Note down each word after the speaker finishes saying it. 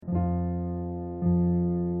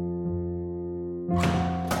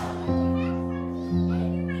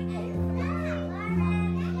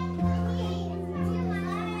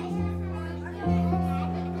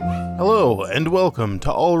Hello, and welcome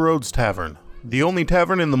to All Roads Tavern, the only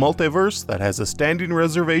tavern in the multiverse that has a standing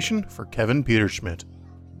reservation for Kevin Peterschmidt.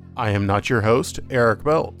 I am not your host, Eric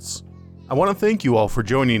Belts. I want to thank you all for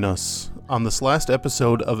joining us on this last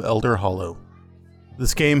episode of Elder Hollow.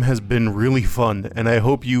 This game has been really fun, and I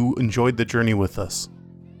hope you enjoyed the journey with us.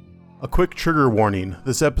 A quick trigger warning,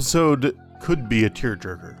 this episode could be a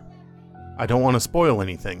tearjerker. I don't want to spoil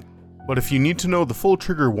anything, but if you need to know the full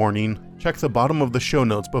trigger warning, check the bottom of the show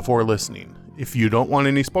notes before listening. If you don't want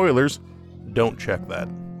any spoilers, don't check that.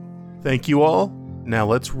 Thank you all. Now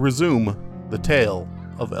let's resume the tale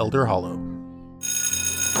of Elder Hollow.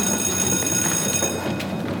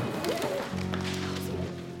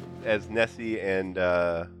 As Nessie and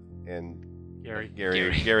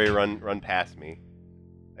Gary run past me,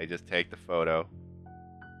 I just take the photo,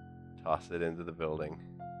 toss it into the building,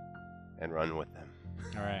 and run with them.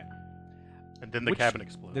 All right. And then the cabin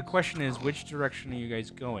explodes. The question is, which direction are you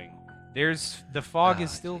guys going? The fog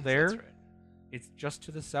is still there. That's right. It's just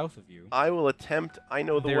to the south of you. I will attempt. I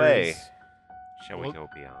know the There way. is- Shall we go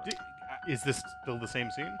beyond? Is this still the same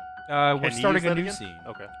scene? we're Can you starting use a that new again? scene.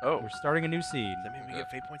 Okay. Oh, We're starting a new scene. does that mean we get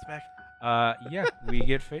fate points back? Yeah, we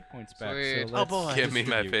get fate points back. Sweet. So Oh, let's boy. Give me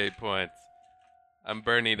my distribute. fate points. I'm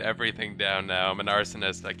burning everything down now. I'm an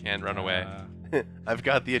arsonist. I can't run away. I've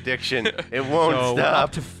got the addiction. It won't so we're stop.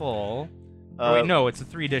 up to full. Wait, no, it's a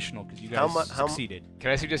 3 additional because you how guys mu- how mu- succeeded.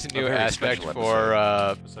 Can I suggest a new very aspect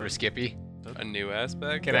special for Skippy? A new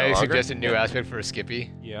aspect? Can that I longer? suggest a new aspect for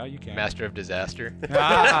Skippy? Yeah, you can. Master of Disaster.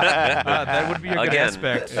 That would be a good Again,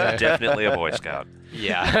 aspect. definitely a Boy Scout.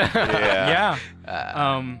 Yeah. Yeah.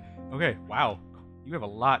 Yeah. Okay. Wow. You have a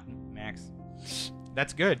lot, Max.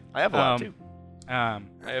 That's good. I have a lot too. I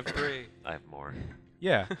have 3. I have more.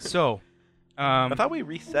 Yeah. So. I thought we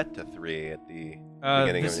reset to 3 at the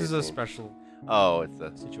beginning this of is the a scene. special Oh, it's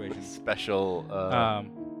a situation. special.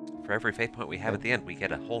 For every fate point we have at the end, we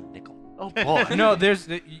get a whole nickel. Oh boy. No,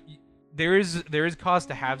 there is cause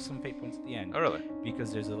to have some fate points at the end Oh, really?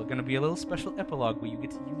 because there's going to be a little special epilogue where you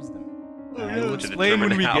get to use them. Oh, I will no. To explain when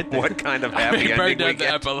determine we how- get there. what kind of I happy ending burned we out the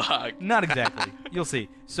get. epilogue. Not exactly. You'll see.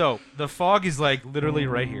 So the fog is like literally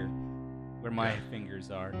right here, where my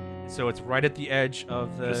fingers are. So it's right at the edge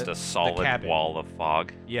of the Just a solid cabin. wall of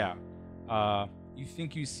fog. Yeah. You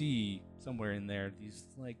think you see somewhere in there these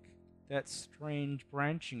like that strange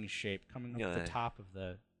branching shape coming up Yeah. the top of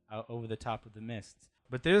the over the top of the mist.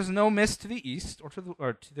 But there's no mist to the east or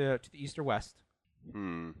to the east or west.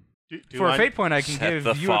 For a fate point, I can Set give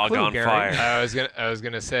the you fog a clue, on Gary. fire. I was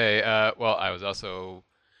gonna say. Well, I was also.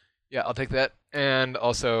 Yeah, I'll take that. And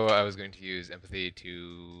also, I was going to use empathy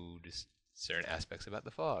to discern aspects about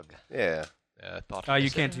the fog. Yeah. You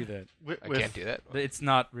can't do that. I can't do that. It's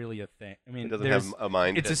not really a thing. I mean, It doesn't there's- have a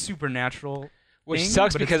mind. it's a supernatural. Which thing,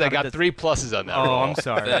 sucks but it's because I not got a 3 pluses on that Oh, roll. I'm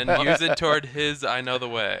sorry. Then use it toward his I know the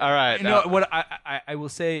way. All right. You know what I will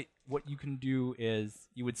say. What you can do is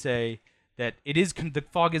you would say that it is the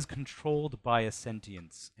fog is controlled by a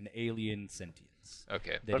sentience, an alien sentience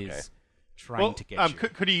Okay. that is Okay. trying to get you.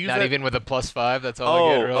 Could he use Not that? even with a +5. That's all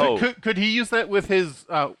I get. Really. Oh. Could he use that with his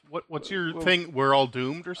what's your thing? We're all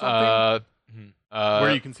doomed or something?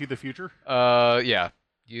 Where you can see the future? Yeah.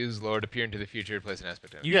 Use Lord appear into the future to place an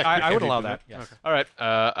aspect on it. Yeah, I can would you allow do that. that? Yes. Okay. All right.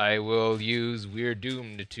 I will use We're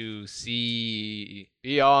Doomed to see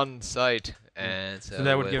beyond sight, and so,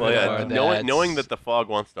 that would give Well, it yeah, a- knowing that the fog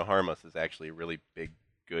wants to harm us is actually really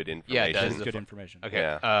good information. Yeah, it That does. is good information. Okay.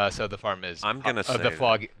 Yeah. So the farm is. I'm gonna say the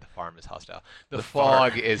fog. The farm is hostile. The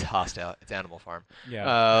fog is hostile. It's Animal Farm.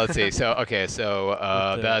 Yeah. Let's see. So okay. So With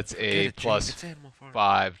the- that's a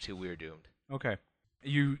 +5 to We're Doomed. Okay.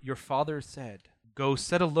 Your father said, "Go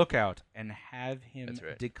set a lookout and have him That's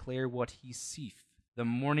right. declare what he seeth. The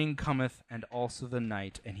morning cometh, and also the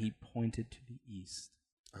night." And he pointed to the east.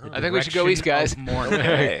 The I think we should go east, direction guys. of morning.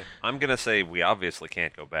 Okay. I'm going to say we obviously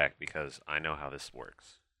can't go back because I know how this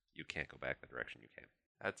works. You can't go back the direction you came.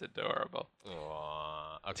 That's adorable.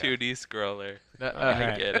 Okay. 2D scroller. I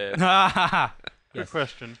Alright. get it. Good Yes.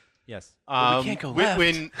 question. Yes. Well, we can't go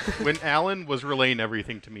when Alan was relaying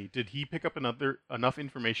everything to me, did he pick up enough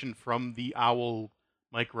information from the owl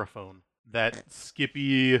microphone that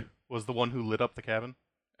Skippy was the one who lit up the cabin?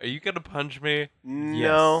 Are you gonna punch me?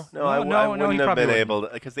 No, No, I no, he wouldn't have probably been wouldn't. able to,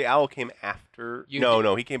 because the owl came after. You No, did-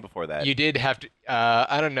 no, he came before that. You did have to.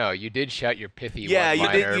 I don't know. You did shout your pithy yeah, you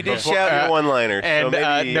one-liner did. You did before- shout your one-liner. And so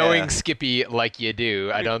maybe, knowing Skippy like you do,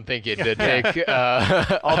 I don't think it did take.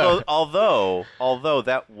 although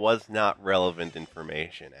that was not relevant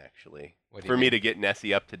information actually What do you for me mean? to get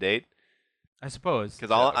Nessie up to date, I suppose.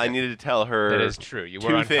 because I okay. needed to tell her that is true. You were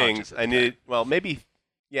two unconscious things. at I the needed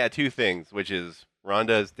time. two things, which is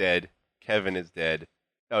Rhonda is dead, Kevin is dead,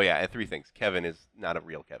 Oh yeah, three things. Kevin is not a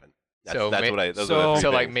real Kevin. That's So what I. Those are the so- three So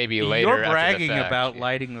like things. maybe later. You're after the bragging fact, about yeah.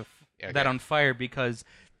 lighting Okay. that on fire because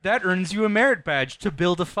that earns you a merit badge to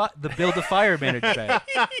build a fire merit badge,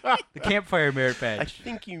 the campfire merit I badge,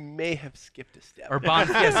 think you may have skipped a step. or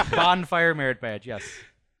bonfire merit badge. Yes.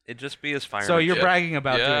 It'd just be his fire. So you're Yeah. bragging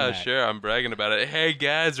about doing Yeah, that. sure. I'm bragging about it. Hey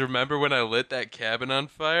guys, remember when I lit that cabin on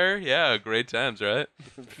fire? Yeah, great times, right?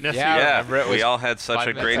 Nessie, Yeah. Yeah, remember it we was all had such 5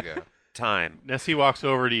 a minutes great ago. time. Nessie walks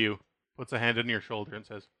over to you, puts a hand on your shoulder, and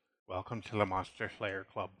says, "Welcome to the Monster Slayer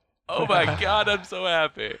Club." Oh my god, I'm so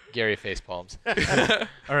happy. Gary face palms. All right.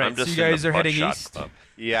 I'm So just you in guys the are heading butt shot east. club.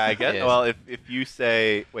 Yeah, I guess. Yes. Well, if you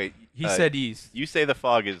say wait, He said east. you say the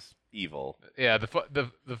fog is evil, Yeah, the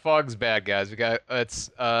fog's bad, guys. We got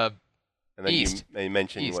and then East. you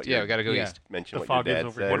mention east. what Yeah, your, we gotta go Yeah. east. mention The what fog your is dad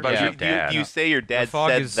over said. here. What about Yeah. your dad? Do you say your dad fog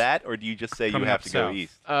said is that, or do you just say you coming have up to go south.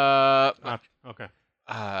 east? Okay.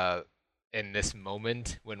 In this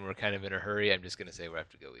moment when we're kind of in a hurry, I'm just gonna say we have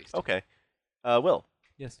to go east. Okay. Will,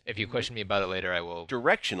 Yes. If you question me about it later, I will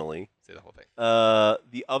directionally, say the whole thing.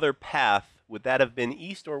 the other path, would that have been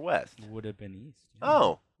east or west? Would have been east. Yeah.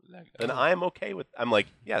 Oh, then I'm okay with. I'm like,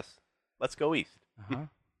 yes, let's go east. Uh-huh.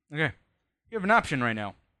 Okay. You have an option right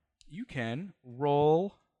now. You can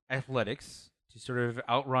roll athletics to sort of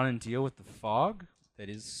outrun and deal with the fog that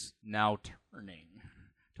is now turning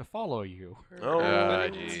to follow you. Oh,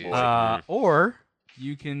 geez. boy. Or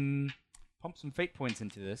you can pump some fate points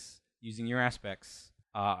into this using your aspects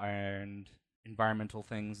and environmental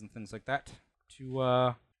things and things like that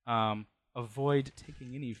to avoid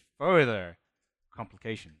taking any further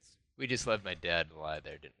complications. We just let my dad lie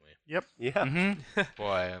there, didn't we? yeah. Mm-hmm.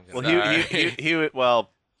 Boy, I'm Well, gonna. well,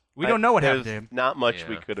 We don't know what happened to there's him. not much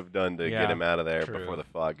we Yeah. could have done to Yeah, get him out of there true. before the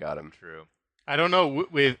fog got him. True. I don't know.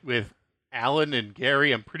 With Alan and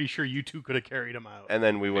Gary, I'm pretty sure you two could have carried him out. And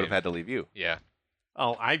then we would have Maybe. had to leave you. Yeah.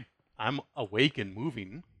 Oh, I'm awake and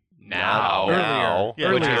moving. Now. Now.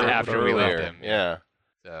 Yeah, Which is earlier. after we left Earlier, him. Yeah.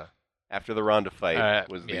 So After the Ronda fight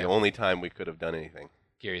was the yeah. only time we could have done anything.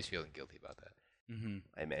 Gary's feeling guilty about that Mm-hmm.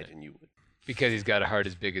 I imagine you would. because he's got a heart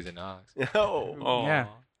as big as an ox. Oh. Oh. Yeah.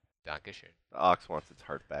 Dankeschön. The ox wants its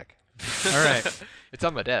heart back. All right. It's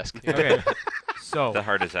on my desk. Okay. So The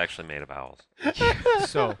heart is actually made of owls.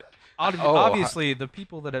 So, Oh, obviously, the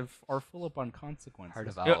people that are full up on consequences. Heart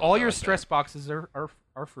of Yeah, owls, all I your like stress that. boxes are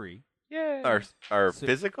free. Yeah. Are So-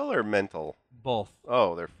 physical or mental? Both.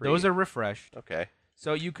 Oh, they're free. Those are refreshed. Okay.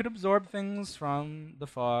 So you could absorb things from the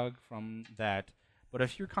fog, from that. But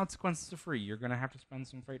if your consequences are free, you're gonna have to spend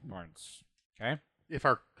some fate points. Okay? If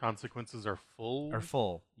our consequences are full, Or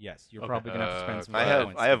full. Yes, you're Okay. probably gonna have to spend some I fate have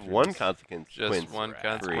points. I have to do one this. consequence. Just Quince. one Free.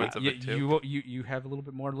 consequence of You, it too. you have a little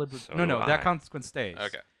bit more liberty. So no, do that I. consequence stays.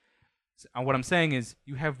 Okay. What I'm saying is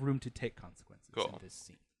you have room to take consequences Cool. in this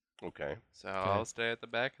scene. Okay. So I'll stay at the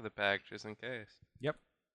back of the pack just in case.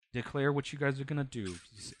 Declare what you guys are gonna do.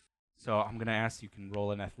 So I'm gonna ask you can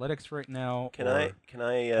roll in athletics right now. Can or,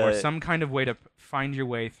 I or some kind of way to find your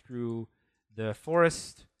way through the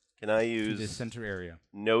forest can I to the use center area.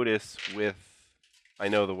 notice with I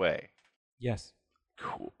know the way? Yes.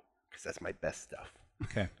 Cool. Because that's my best stuff.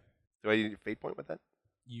 Okay. Do I use a fate point with that?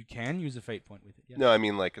 You can use a fate point with it. Yes. No, I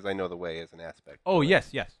mean like because I know the way as an aspect. Oh yes,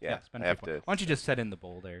 yes. Yeah, spend I a have fate point. to- Why don't you just set in the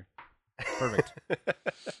bowl there? Perfect.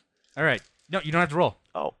 All right. No, you don't have to roll.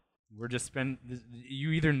 Oh. We're just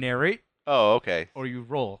you either narrate Oh, okay. or you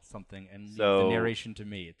roll something and leave the So- narration to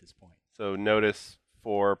me at this point. So notice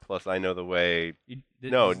 4 plus I know the way.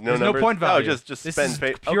 There's No numbers? point No, value. just this spend is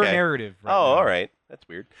fate- pure okay. narrative. Right Oh, now. all right. That's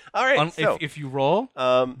weird. All right. So If you roll,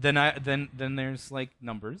 um then there's like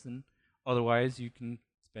numbers, and otherwise you can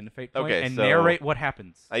spend a fate point Okay, and so narrate what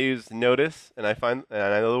happens. I use notice and I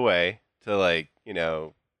know the way to like,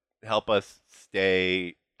 help us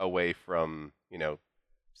stay away from,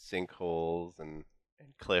 sinkholes and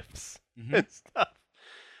cliffs Mhm. and stuff.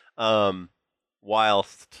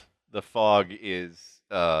 Whilst the fog is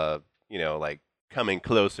like coming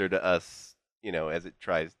closer to us, as it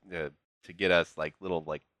tries to get us like little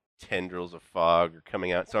like tendrils of fog are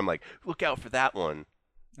coming out. So I'm like, look out for that one.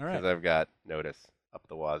 All Because right. I've got notice up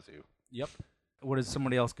the wazoo. Yep. What is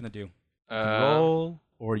somebody else gonna do? You can Uh, roll,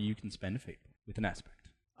 or you can spend a fate point with an aspect.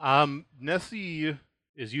 Nessie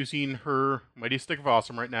is using her Mighty Stick of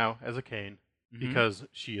Awesome right now as a cane because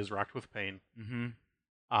she is racked with pain. Mm-hmm.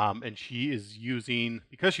 And she is using,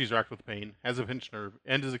 because she's racked with pain, has a pinched nerve,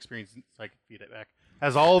 and is experiencing psychic feedback,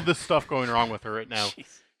 has all of this stuff going wrong with her right now.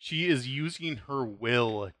 She is using her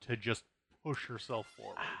will to just push herself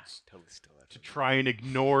forwards, to try and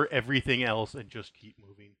ignore everything else and just keep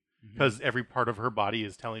moving. Because every part of her body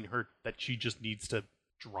is telling her that she just needs to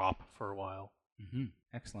drop for a while. Mm-hmm.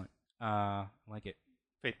 Excellent. I like it.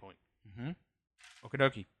 Fate point. Mm-hmm. Okie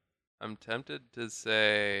dokie. I'm tempted to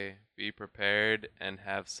say be prepared and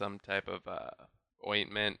have some type of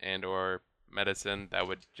ointment and or medicine that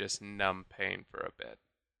would just numb pain for a bit.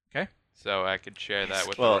 Okay. So I could share that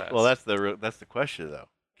with the Well, rest. well, that's the question though.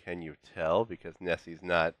 Can you tell? Because Nessie's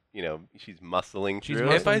not, she's muscling She's through.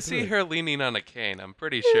 muscling if I through see it. her leaning on a cane, I'm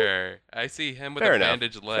pretty sure. I see him with Fair a enough.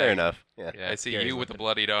 bandaged leg. Fair enough. Yeah. I see Gary's you with a looking.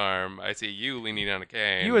 bloodied arm. I see you leaning on a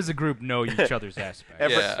cane. You as a group know each other's aspects.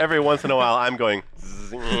 Every once in a while, I'm going.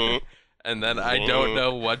 and then I don't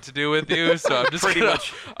know what to do with you, so I'm just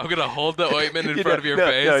I'm gonna hold the ointment in front of your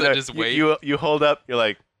face and just wait. You hold up. You're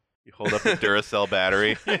like, you hold up a Duracell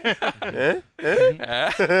battery.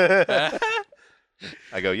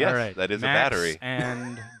 I go, yes, All right. that is Max a battery.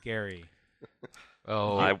 and Gary.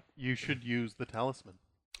 Oh, You should use the talisman.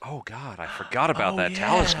 Oh God, I forgot about that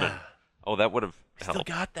talisman. Oh, that would have Still helped.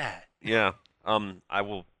 got that. Yeah. I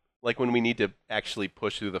will. Like when we need to actually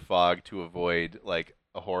push through the fog to avoid like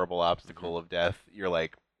a horrible obstacle of death, you're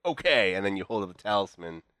like, okay, and then you hold up the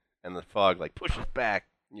talisman, and the fog like pushes back,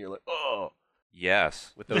 and you're like, oh,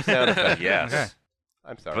 Yes. with those sound effects. Yes. Okay.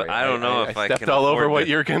 I'm sorry. But I don't know if I stepped can all over afford what to-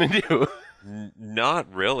 you're gonna do.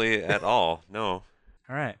 Not really at all. No.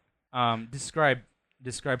 All right. Describe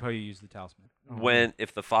how you use the talisman.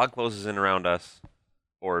 If the fog closes in around us,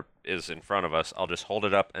 or is in front of us, I'll just hold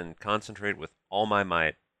it up and concentrate with all my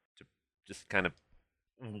might to just kind of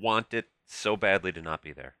want it so badly to not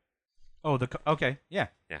be there. Oh, okay, yeah.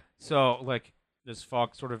 Yeah. So like there's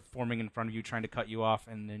fog sort of forming in front of you, trying to cut you off,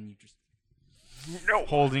 and then you just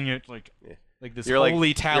holding it like Yeah. like this You're like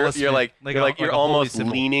holy talisman. You're a holy almost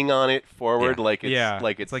symbol. leaning on it forward, Yeah. like it's yeah,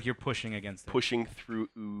 like it's like you're pushing against it. pushing through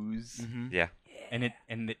ooze. Mm-hmm. Yeah. And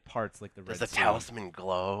it parts like the red. Does the sea. talisman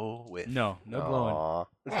glow with? No glowing. Aw.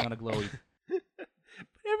 It's not a glowy. But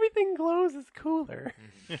everything glows is cooler.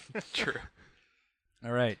 True.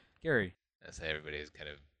 All right, Gary. I say everybody has kind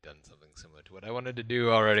of done something similar to what I wanted to do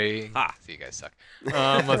already. Ah. See, you guys suck.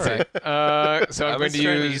 Let's see. So I I'm going was to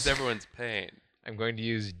trying use everyone's pain. I'm going to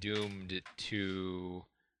use Doomed to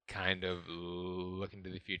kind of look into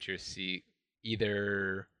the future, see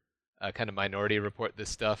either kind of Minority Report this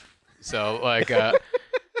stuff. So like, kind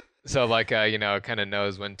of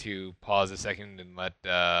knows when to pause a second and let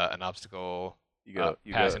an obstacle You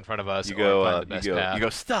pass in front of us. You or go. find the best path. You go.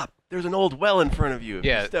 Stop! There's an old well in front of you. If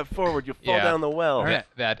Yeah. you step forward, you'll fall Yeah. down the well. All right.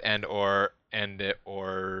 That or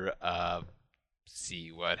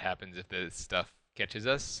see what happens if the stuff catches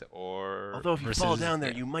us, or Although if you fall versus- down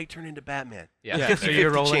there, yeah. you might turn into Batman. Yeah. Yeah. So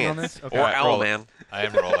you're 50 rolling on chance. this. Okay. Or roll. Owlman. I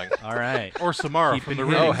am rolling. All right. Or Samara Keep from it the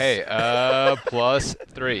here. Rings. Oh, hey,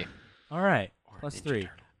 +3. All right. Or Plus Ninja 3.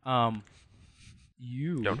 Turtle.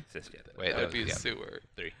 You. Don't exist yet. Wait, That'd that be was, a yeah, sewer.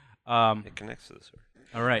 3. It connects to the sword.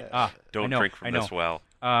 All right. Don't I know, drink I from know. this well.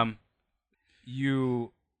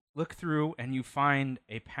 You look through and you find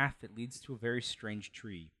a path that leads to a very strange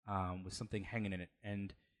tree with something hanging in it.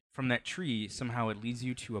 And from that tree, somehow it leads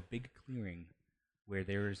you to a big clearing where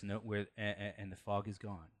there is no and the fog is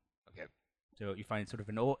gone. Okay. So you find sort of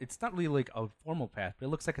an old. It's not really like a formal path, but it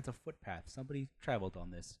looks like it's a footpath. Somebody traveled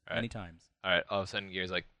on this All many right. times. All right, all of a sudden,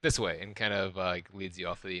 Gear's like, this way, and kind of like leads you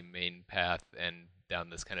off the main path and down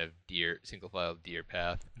this kind of single file deer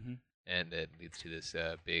path. Mhm. And it leads to this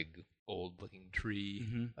big, old-looking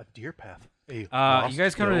tree. A deer path. A You lost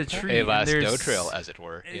guys come to doe the path? tree. A last and doe there's- trail, as it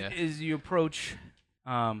were. Yeah. As you approach,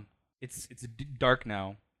 it's dark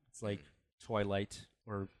now. It's like twilight,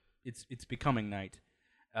 or it's becoming night.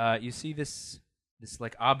 You see this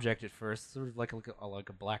like object at first, sort of like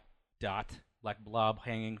a black dot, black blob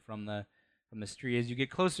hanging from the tree. As you get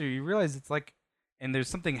closer, you realize it's like, and there's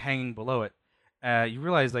something hanging below it. You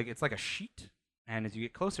realize like it's like a sheet, and as you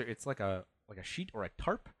get closer, it's like a sheet or a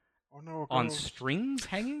tarp Oh no! on gross. strings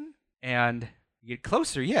hanging, and you get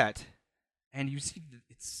closer yet, and you see that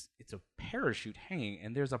it's a parachute hanging,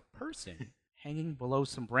 and there's a person hanging below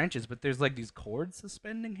some branches, but there's like these cords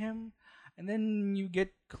suspending him, and then you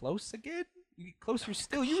get close again, you get closer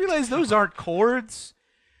still, you realize those aren't cords,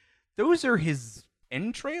 those are his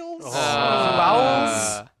entrails, his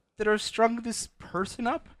bowels that are strung this person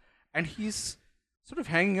up, and he's sort of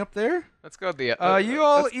hanging up there. Let's go with the. You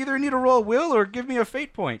all either need to roll will or give me a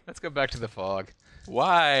fate point. Let's go back to the fog.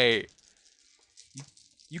 Why?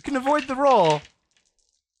 You can avoid the roll.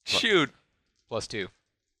 Shoot. +2.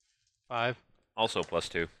 5. Also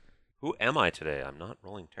 +2. Who am I today? I'm not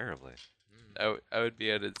rolling terribly. I would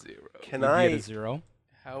be at a 0. Can You'd be I? at a 0.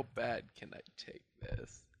 How bad can I take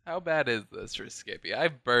this? How bad is this for Skippy?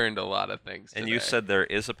 I've burned a lot of things And today. you said there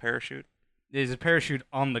is a parachute? There's a parachute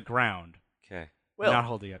on the ground, Okay. Well, not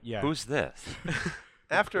holding up. Yeah. Who's this?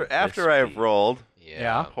 after I have rolled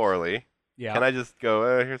Yeah. poorly, Yeah. Can I just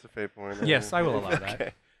go? Here's a fate point. Yes, I will allow that.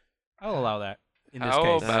 Okay. I'll allow that in this How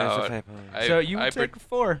case. about So you would take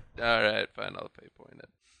 4. All right, fine. I'll fate point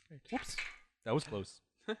it. Whoops. That was close.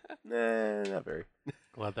 Nah, not very.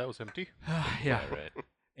 Glad that was empty. Yeah. Right.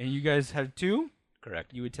 And you guys have 2.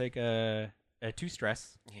 Correct. You would take a 2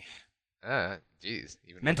 stress. Jeez.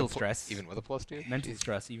 Even Mental with a stress. Even with a +2. Mental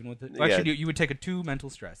stress, even with it. Yeah. Actually, you would take a 2 mental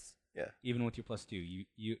stress. Yeah. Even with your +2.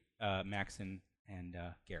 You Max and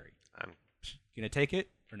Gary. I'm- You gonna take it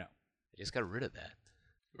or no? I just got rid of that.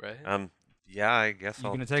 Right. Yeah, I guess You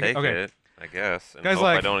I'll gonna take it? Okay. I guess. And Guys hope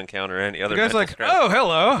I like- don't encounter any other You guys mental like, stress. oh,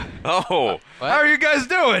 hello. Oh, How are you guys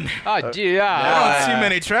doing? Oh, gee, I don't see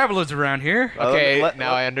many travelers around here. Okay, Let-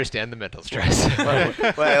 now I understand the mental stress.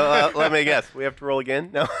 Well, let me guess. We have to roll again?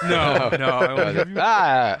 No. No, no. I only have you-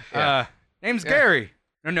 yeah. Name's Yeah. Gary.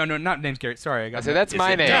 No, not name's Gary. Sorry, I I got. said, that's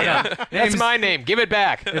my name. No, no. That's Name's- my name. Give it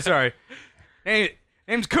back. Yeah, sorry.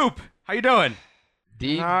 Name's Coop. How you doing?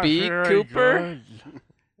 D.B. Cooper?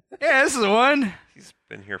 Yeah, this is the one. he's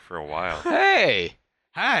been here for a while. Hey.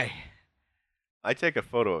 Hi. I take a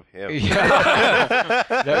photo of him. Yeah.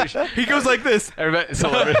 No, He goes like this. everybody,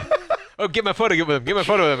 celebrity. Oh, get my photo. Get with him. Get my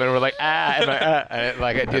photo with him. And we're like, and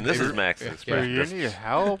like I did. And this is Max's Yeah. expression. Do you need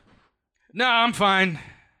help? No, I'm fine.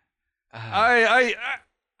 I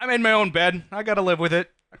made my own bed. I gotta live with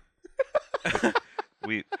it.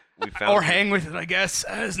 We found Or hang with it, I guess.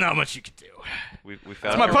 There's not much you can do. we found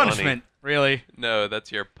That's my your money. punishment, really. No,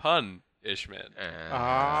 that's your pun, Ishman.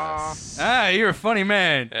 Ah, you're a funny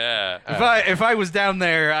man. Yeah. If I was down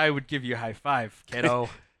there, I would give you a high five, kiddo.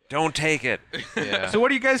 Don't take it. Yeah. So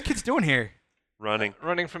what are you guys kids doing here? Running.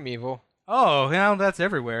 Running from evil. Oh, well, that's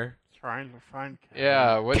everywhere. Trying to find Kevin.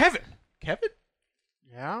 Yeah. What? Kevin.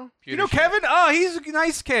 Yeah? You know Kevin? Oh, he's a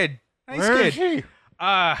nice kid. Nice Where kid. is he?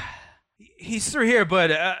 He's through here,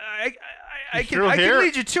 but I He's can through I here? can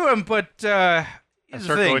lead you to him, but I here's the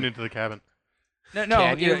start thing. going into the cabin. No,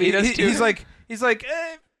 Can you lead us to he's him? like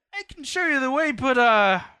I can show you the way, but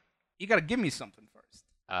you gotta give me something first.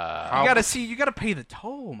 How- You gotta pay the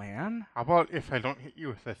toll, man. How about if I don't hit you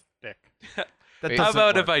with a stick? That Wait, How doesn't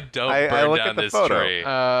about work. if I don't I burn look down at the this photo. tree?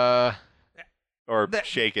 Or That-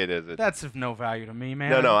 shake it as it. That's of no value to me,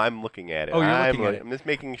 man. No, I'm looking at it. Oh, you're I'm looking at it. I'm just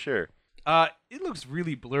making sure. It looks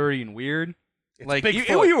really blurry and weird. It's like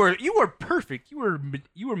Bigfoot. you were perfect.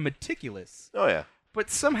 You were meticulous. Oh yeah. But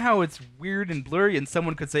somehow it's weird and blurry, and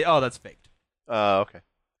someone could say, "Oh, that's faked." Okay.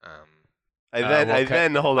 I well,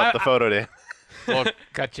 then hold up the photo to him. We'll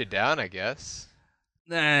cut you down, I guess.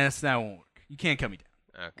 Nah, that won't work. You can't cut me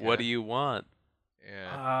down. Okay. What do you want?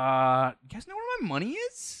 Yeah. You guys know where my money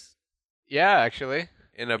is? Yeah, actually.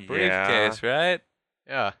 In a Yeah. briefcase, right?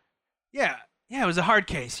 Yeah. Yeah, it was a hard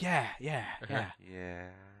case. Yeah.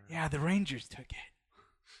 Yeah. The Rangers took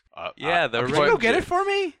it. Yeah, the Could you go get it for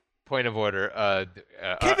me? Point of order.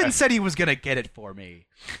 Kevin said he was gonna get it for me,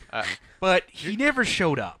 but he never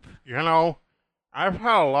showed up. You know, I've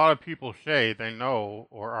had a lot of people say they know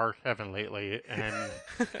or are Kevin lately, and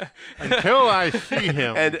until I see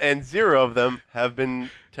him, And 0 of them have been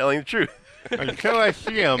telling the truth. until I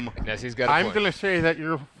see him, Nessie's got a I'm point. gonna say that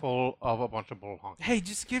you're full of a bunch of bull honk. Hey,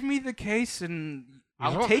 just give me the case and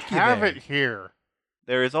I'll don't take you have there. it here.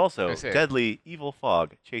 There is also I see. deadly evil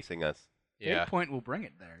fog chasing us. Yeah. Fate Point will bring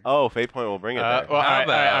it there. Oh, Fate Point will bring it there. Well, all right, all right, all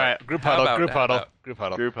about- right. Group how huddle, about- group how huddle, about- group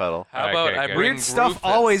huddle. Group huddle. How Okay, about okay, I okay. bring Weird stuff Rufus?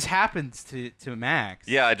 always happens to Max.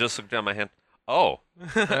 Yeah, I just looked down my hand. Oh.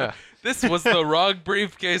 Yeah. This was the wrong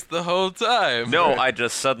briefcase the whole time. No, I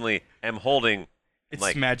just suddenly am holding It's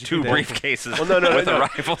like magically 2 there. briefcases Well, no, with no. a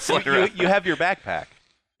rifle slung You, around. you have your backpack.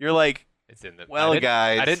 You're like, It's in the. Well, I didn't-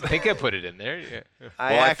 guys. I didn't think I put it in there. Yeah.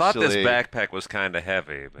 I thought this actually- backpack was kind of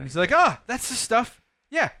heavy. But And he's like, that's the stuff.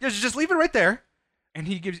 Yeah, just leave it right there. And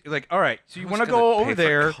he gives like, all right, so you I want was to gonna go pay over for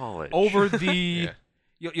there, college. over the,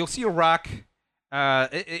 Yeah. you'll see a rock.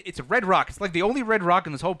 It's a red rock. It's like the only red rock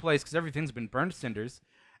in this whole place because everything's been burned to cinders.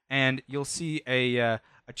 And you'll see a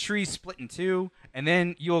tree split in 2, and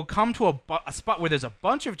then you'll come to a spot where there's a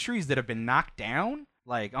bunch of trees that have been knocked down,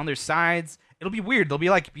 like on their sides. It'll be weird. They'll be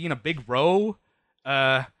like being a big row,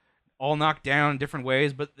 all knocked down in different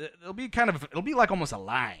ways, but it'll be like almost a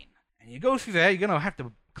line. And you go through that, you're gonna have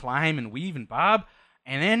to climb and weave and bob,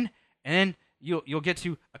 and then you'll get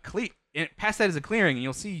to a past that is a clearing, and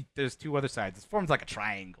you'll see there's 2 other sides. It forms like a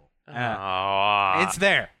triangle. It's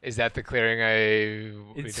there. Is that the clearing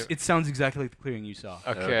It sounds exactly like the clearing you saw.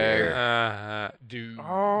 Okay. Okay. Do.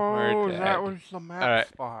 Oh, where that to- was the map All right.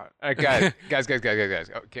 spot. All right, guys.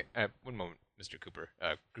 Okay, one moment, Mr. Cooper.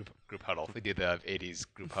 Group huddle. We did the '80s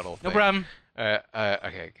group huddle. No thing. problem.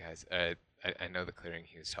 Okay, guys. I know the clearing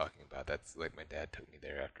he was talking about. That's like my dad took me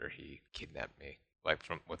there after he kidnapped me. like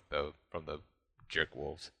from the jerk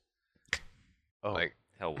wolves. Oh, Like,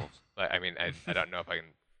 Hell wolves. I mean, I don't know if I can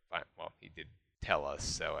find. Well, he did tell us,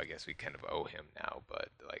 so I guess we kind of owe him now. But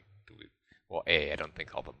like, do we? Well, I don't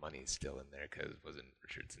think all the money's still in there because wasn't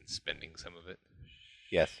Richardson spending some of it?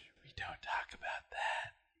 yes. We don't talk about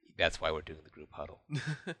that. That's why we're doing the group huddle.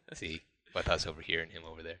 See, with us over here and him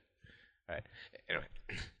over there. All right. Anyway,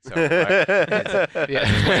 so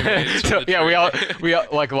yeah, so, yeah, we all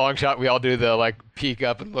like long shot. We all do the like peek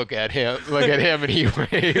up and look at him, and he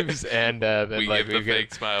waves, and then We like give the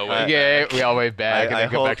fake smile. I- Wave yeah, back. we all wave back, and I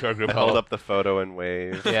then go back to our group I hold huddle. up the photo and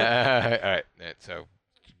wave. Yeah. All right. So,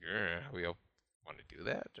 we all want to do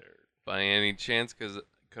that, or By any chance,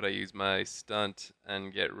 could I use my stunt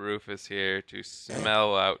and get Rufus here to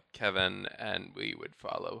smell out Kevin, and we would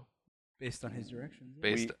follow? Based on his directions. yeah.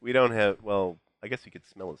 Based, We don't have. Well, I guess we could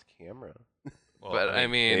smell his camera. well, but I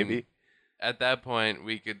mean, Maybe. at that point,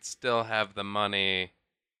 we could still have the money,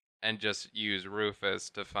 and just use Rufus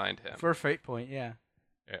to find him. For a fate point, yeah.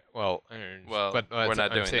 yeah, well, Well, but we're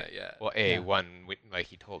not I'm doing saying- that yet. Well, Yeah. one, like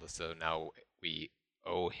he told us, so now we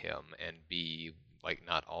owe him, and B, like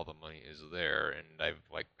not all the money is there, and I've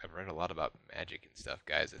read a lot about magic and stuff,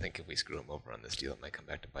 guys. I think if we screw him over on this deal, it might come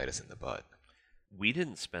back to bite us in the butt. We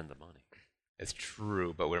didn't spend the money. It's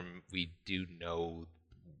true, but we do know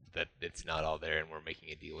that it's not all there, and we're making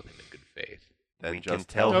a deal with him in good faith. Then we can just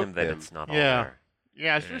tell help him that him. it's not all Yeah. there. Yeah,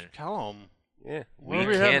 Yeah. just tell him. Yeah. We Well,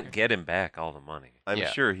 we can't have- get him back all the money I'm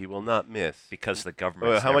Yeah. sure he will not miss. because the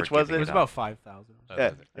government. how much was It was about 5,000. Yeah,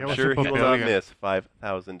 Yeah, I'm what's sure the he will bill not again? miss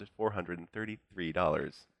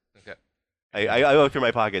 $5,433. Okay. I looked through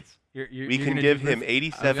my pockets. You're We you're can gonna give do him Rufus- I'm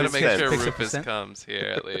 87 gonna make cents. sure Fix a Rufus percent? comes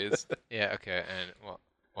here at least. Yeah. Okay. And well,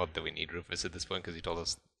 do we need Rufus at this point because he told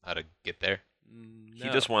us how to get there? He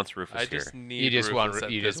just wants Rufus I here. just need You just Rufus want-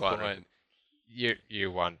 at you this just want point.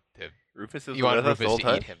 You want to Rufus is you want with us the whole Rufus to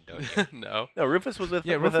time. eat him, don't you? No, No, Rufus was with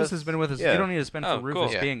Yeah, with Rufus us. has been with us. Yeah. You don't need to spend Oh, for cool.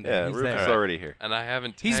 Rufus Yeah. being there. Yeah, He's Rufus there. is already here. and I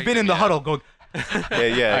haven't. He's tagged been in him the yet. huddle going. Yeah,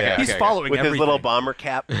 Okay, yeah. He's okay. following With his everything. little bomber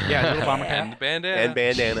cap Yeah, little bomber cap. And bandana. and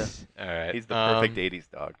bandana. All right. He's the perfect 80s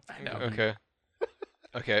dog. I know.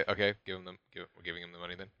 Okay. Okay. We're giving him the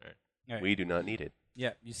money then. All right. All right. We do not need it.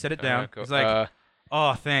 Yeah, you set it down. Cool. He's like,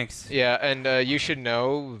 oh, thanks. Yeah, and you should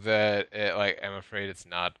know that I'm afraid it's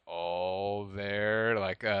not all there.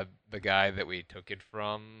 Like the guy that we took it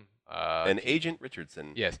from. And Agent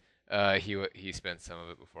Richardson. Yes. He spent some of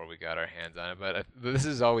it before we got our hands on it, but this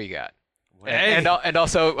is all we got. Hey. And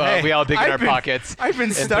also Hey, we all dig in I've our been- pockets. I've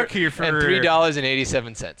been stuck here for and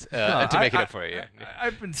 $3.87 to make it up for you. Yeah.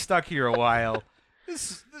 I've been stuck here a while.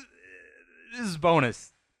 This is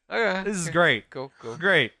bonus. Okay. This is great. Cool.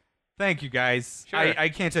 Great. Thank you guys. Sure. I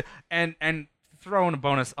can't and throw in a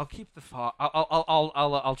bonus. I'll keep the fog.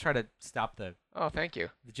 I'll try to stop the Oh, thank you.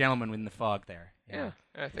 gentleman in the fog there. Yeah.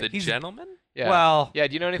 I The think. He's- gentleman? Yeah. Well, Yeah.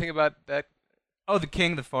 Do you know anything about that? oh, the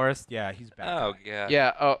king of the forest. Yeah, he's back. Oh god.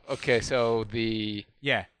 Yeah. Oh, okay. So the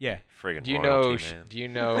Yeah. Friggin' do you royalty, know man. do you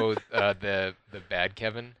know the bad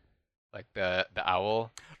Kevin, like the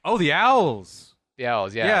owl? Oh, the owls. The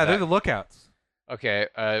owls. Yeah. Yeah, they're that- the lookouts. Okay.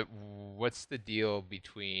 What's the deal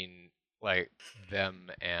between like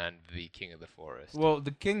them and the king of the forest? Well,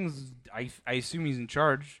 the king's. I assume he's in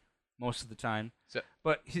charge most of the time. So-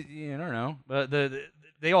 but I don't know. But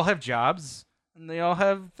they all have jobs and they all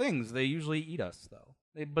have things. They usually eat us though.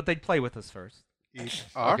 But they play with us first,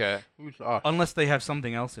 Okay. Who's us? unless they have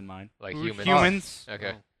something else in mind. Like Who's humans. Humans.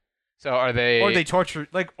 Okay. So are they? Or they torture,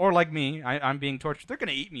 like me. I'm being tortured. They're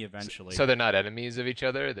gonna eat me eventually. So they're not enemies of each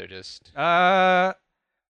other. They're just.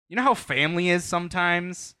 You know how family is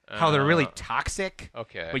sometimes. How they're really Uh, toxic,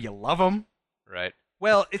 Okay. but you love them. Right.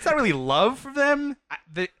 Well, it's not really love for them.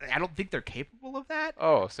 I don't think they're capable of that.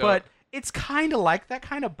 Oh, so. But it's kind of like that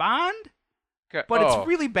kind of bond. Okay, But oh, it's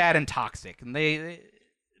really bad and toxic, and they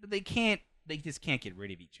can't. They just can't get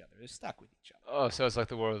rid of each other. They're stuck with each other. Oh, so it's like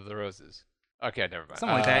the War of the Roses. Okay, never mind.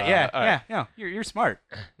 Something like that. Yeah. all right. Yeah. You're smart.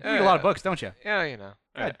 You read a lot of books, don't you? Yeah, you know.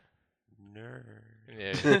 All right. Nerd.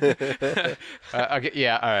 Yeah. Okay.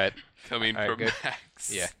 Yeah. All right. Coming All right, from good.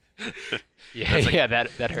 Max. Yeah. Yeah.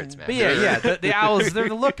 That hurts, man. But yeah. The owls. They're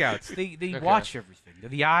the lookouts. They Okay. watch everything. They're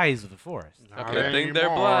the eyes of the forest. Not Good thing they're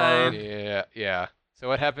anymore. blind. Yeah. So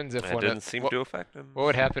what happens if That one? didn't seem what, to affect him. what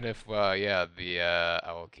would happen if, the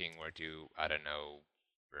Owl King were to, I don't know,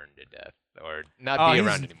 burn to death or not Oh, be he's-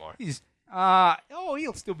 around anymore?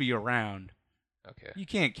 He'll still be around. Okay. You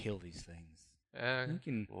can't kill these things. You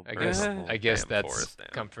can. We'll I burn guess. the whole I guess damn that's forest down.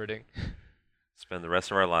 comforting. Spend the rest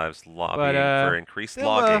of our lives lobbying But, for increased they'll,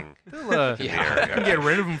 logging. They'll Yeah. can get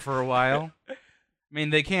rid of them for a while. I mean,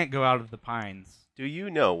 they can't go out of the pines. Do you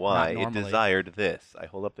know why Not it normally. desired this? I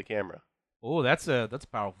hold up the camera. Oh, that's a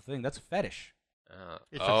powerful thing. That's a fetish.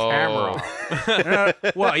 It's a camera.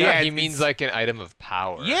 Well, yeah, he it's- means like an item of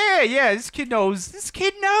power. Yeah. This kid knows.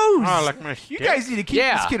 Oh, like my You stick? guys need to keep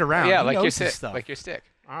this kid around. Yeah, He like knows your his stick. stuff. Like your stick.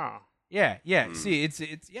 Oh. Yeah. Mm. See, it's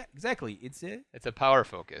yeah, exactly. It's It's a power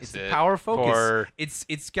focus. It's a power focus. For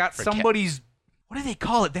It's got for somebody's. What do they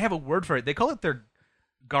call it? They have a word for it. They call it their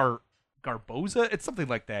garboza. It's something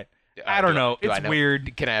like that. I don't know. Do I It's know?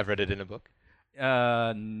 weird. Can I have read it in a book?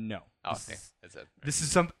 No. Oh, This okay. is- That's a This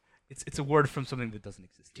is some. It's a word from something that doesn't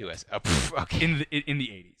exist yet. 2S. Oh, pff, okay. in the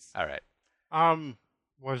 80s. All right.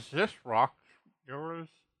 Was this rock yours?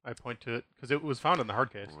 I point to it because it was found in the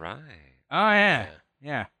hard case. Right. Oh yeah.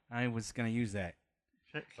 Yeah. I was gonna use that.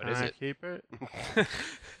 Can What is I it? keep it?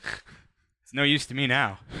 It's no use to me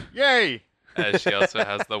now. Yay! As she also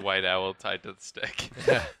has the white owl tied to the stick.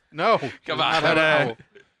 No. Come does on. not have an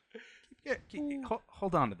owl.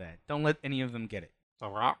 Hold on to that. Don't let any of them get it. The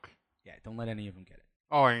rock? Yeah. Don't let any of them get it.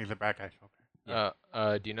 Oh, I need the back guys.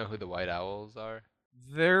 Okay. Do you know who the White Owls are?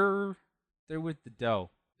 They're with the dough.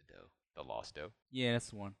 The dough. The Lost Dough. Yeah, that's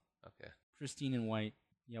the one. Okay. Christine and White.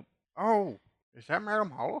 Yep. Oh, is that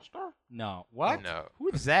Madame Hollowstar? No. What? No. Who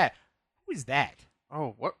is that? Who is that?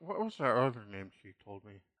 Oh, what was that other name she told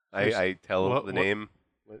me? I tell What- the what- name.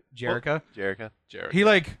 Jerica. Jerica. Jared. He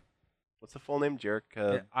like. What's the full name?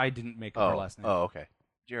 Jerica. I didn't make up her last name. Oh, okay.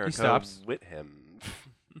 Jerica stops. Whitham.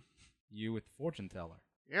 You with the fortune teller.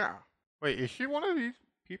 Yeah. Wait, is she one of these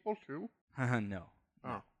people too? No.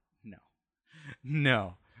 Oh.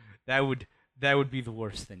 No. That would be the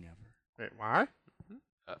worst thing ever. Wait, why?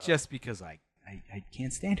 Just because I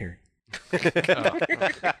can't stand her.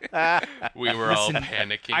 We were all Listen,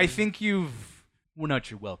 panicking. I think we're not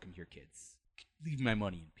your welcome here, kids. Leave my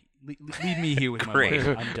money in peace. Leave me here with my money. Great.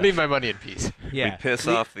 I'm done. Leave my money in peace. Yeah. We piss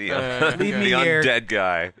Le- off the leave me the here. undead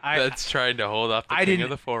guy. That's trying to hold off the I king didn't. of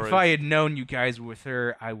the forest. If I had known you guys were with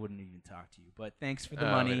her, I wouldn't even talk to you. But thanks for the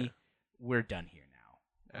Oh, money. yeah. We're done here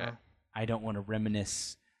now. I don't want to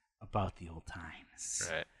reminisce about the old times.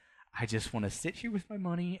 Right. I just want to sit here with my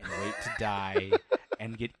money and wait to die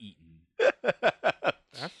and get eaten.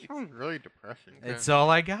 That sounds really depressing. That's all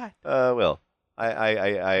I got. Well,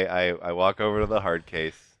 I walk over to the hard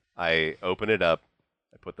case. I open it up.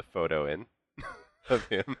 I put the photo in of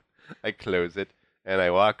him. I close it, and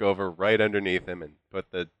I walk over right underneath him and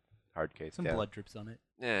put the hard case Some down. blood drips on it.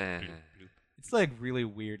 Yeah. It's like really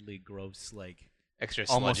weirdly gross, like Extra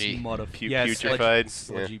almost sludgy. mud of Putrefied,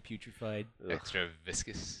 sludgy, putrefied. Ugh. Extra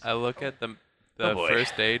viscous. I look at the Oh, boy.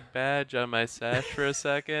 first aid badge on my sash for a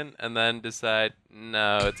second, and then decide,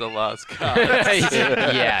 no, it's a lost cause.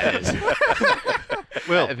 Yeah, it is.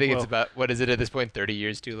 Will, I think it's Will. about, what is it at this point? 30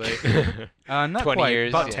 years too late? Not 20 quite.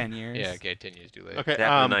 years. About yeah. 10 years. Yeah, okay, 10 years too late. Okay, It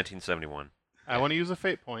happened in 1971. I want to use a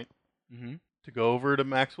fate point Mm-hmm. to go over to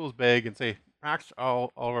Maxwell's bag and say, Max,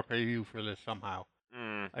 I'll repay you for this somehow.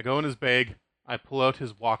 Mm. I go in his bag. I pull out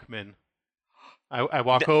his Walkman. I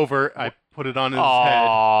walk over. I put it on his head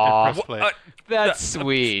Aw, and press play. That's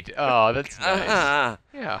sweet. Oh, that's nice.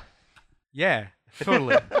 Yeah. Yeah,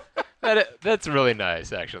 totally. That's really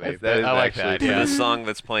nice, actually. That is I like actually that. And Yeah. the song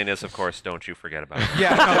that's playing is, of course, Don't You Forget About It. Yeah,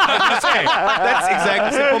 no, that's, hey, that's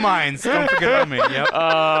exactly Simple Minds. Don't forget about me. Yep.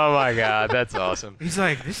 Oh my God, that's awesome. He's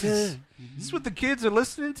like, this is what the kids are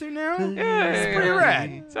listening to now. Yeah, It's pretty rad.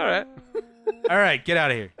 It's all right. All right, get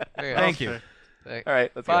out of here. Okay. Thank you. Thank- All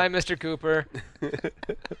right, let's Bye, Mr. Cooper.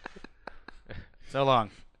 So long.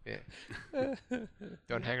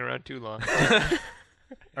 Don't hang around too long.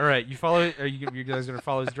 All right, you follow. Are you guys gonna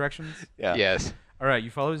follow his directions? Yeah. Yes. All right,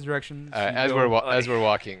 you follow his directions. you As go- we're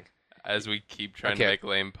walking. As we keep trying Okay. to make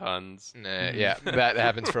lame puns. Yeah, that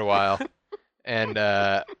happens for a while. And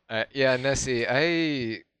yeah, Nessie,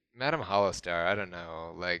 Madame Hollowstar, I don't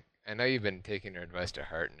know. Like, I know you've been taking her advice to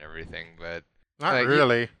heart and everything, but Not Like,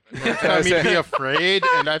 really. You're telling me to be afraid,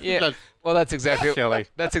 and I think Yeah. that's well, that's exactly silly.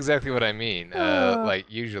 That's exactly what I mean. Like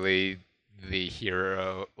usually the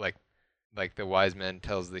hero, like the wise man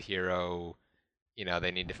tells the hero, you know,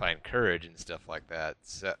 they need to find courage and stuff like that,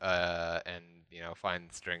 so, and you know,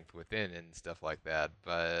 find strength within and stuff like that.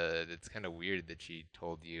 But it's kind of weird that she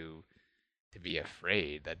told you to be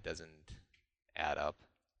afraid. That doesn't add up.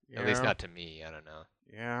 At least Yeah. not to me. I don't know.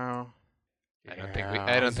 Yeah. I don't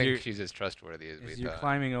As think you're- she's as trustworthy as we As you're thought.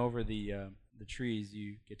 climbing over the trees,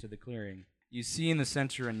 you get to the clearing. You see in the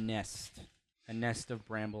center a nest of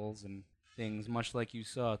brambles and things, much like you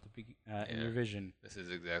saw at the in Yeah. your vision. This is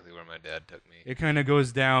exactly where my dad took me. It kind of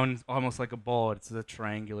goes down almost like a ball. It's a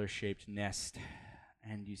triangular-shaped nest,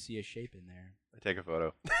 and you see a shape in there. I take a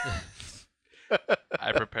photo.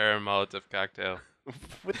 I prepare a Molotov cocktail.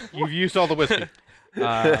 You've used all the whiskey.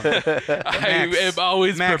 I am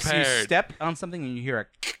always Max, you prepared. step on something and you hear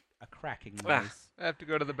a cracking noise. I have to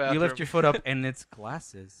go to the bathroom. You lift your foot up and it's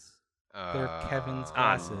glasses. They're Kevin's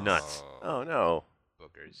glasses. nuts. Oh no,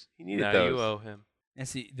 Bookers. he needed Now those. you owe him. And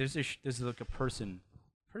see, there's like a person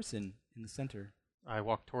in the center. I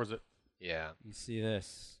walk towards it. Yeah. You see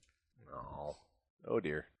this? Oh, oh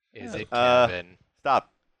dear. Is it Uh, Kevin?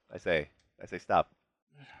 Stop. I say stop.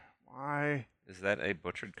 Why? Is that a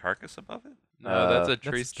butchered carcass above it? No, that's a That's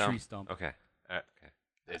tree a stump. tree stump. Okay.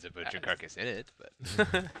 There's a butcher carcass in it, but.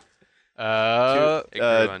 It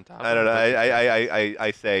grew on top I don't of know. it.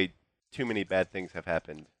 I say too many bad things have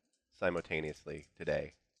happened simultaneously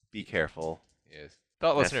today. Be careful. Yes.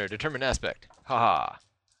 Thought Yes. listener, determined aspect. Haha.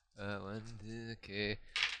 1, 2, okay.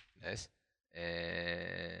 Nice.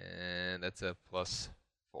 And that's a +4.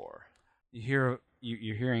 You're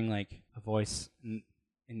hearing like a voice in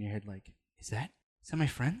your head, like, is that my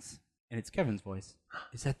friends? And it's Kevin's voice.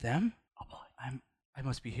 Is that them? Oh boy, I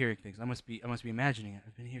must be hearing things. I must be imagining it.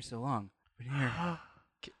 I've been here so long. I've been here.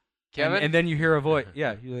 Kevin? And then you hear a voice.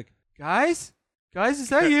 Yeah, you're like, guys, is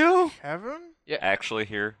that you? Kevin? Actually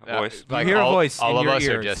hear a voice? You hear a voice all in of your us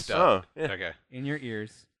are ears. just Oh, yeah. Okay. In your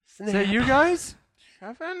ears. Is that you guys?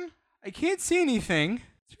 Kevin? I can't see anything.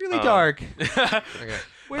 It's really Oh. dark. Okay.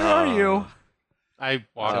 Where are you? I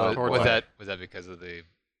walk So towards was it. that because of the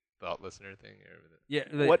thought listener thing? Or was it-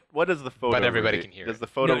 Yeah. What does the photo? But everybody reveal? can hear Does it. the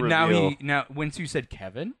photo No, reveal? now once you said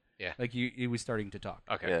Kevin, Yeah. like he was starting to talk.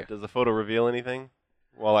 Okay. Yeah. okay. Does the photo reveal anything?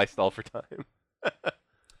 While I stall for time.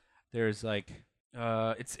 There's like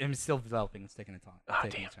it's still developing. It's taking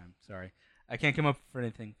damn. time. Sorry, I can't come up for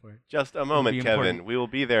anything for it. Just a moment, be Kevin. important. We will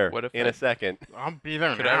be there What if in I- a second. I'll be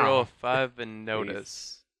there Could now. I roll a 5 and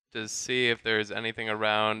notice to see if there's anything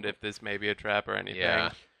around, if this may be a trap or anything?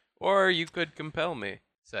 Yeah. Or you could compel me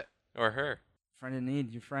So, or her. Friend in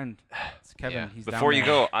need, your friend. It's Kevin. Yeah. He's Before down you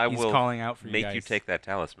there. go, I He's will calling out for make you you guys. take that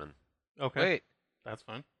talisman. Okay. wait. That's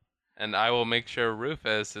fine. And I will make sure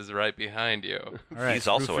Rufus is right behind you. All right, He's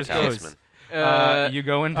also Rufus a goes. talisman. You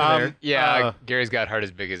go into there. Yeah, Gary's got heart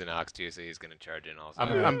as big as an ox too, so he's gonna charge in also. I'm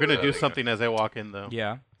gonna So do they something as I walk in though.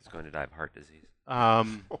 Yeah. He's going to die of heart disease.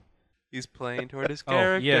 He's playing toward his Oh,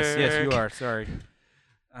 character. yes, you are. Sorry.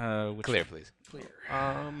 Which Clear, please.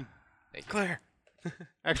 Claire.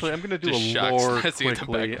 Actually, I'm gonna do Just a shocks lore Nessie in the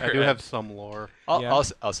quickly. back of I her do head. have some lore. Yeah.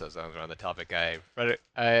 Also, since we're on the topic, I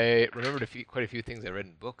remembered quite a few things I read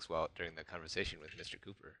in books during the conversation with Mr.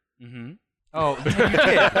 Cooper. Mm-hmm. Oh, you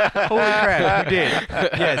did. Holy crap, you did.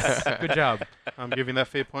 Yes, good job. I'm giving that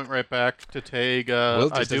fate point right back to Tag.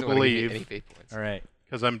 Will I just do doesn't wanna give me any believe fate points. All right.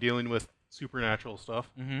 because I'm dealing with supernatural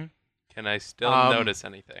stuff. Mm-hmm. Can I still Um, notice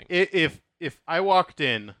anything? If I walked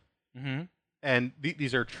in Mm-hmm. and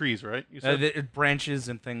these are trees, right? You said It branches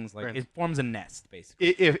and things like Branch. it forms a nest basically.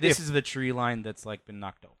 if This is the tree line that's like been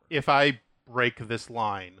knocked over. if I break this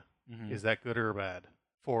line, Mhm. is that good or bad?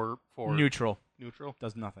 For Neutral neutral?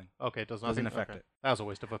 does nothing. Okay, it does Doesn't nothing. affect Okay. it. That was a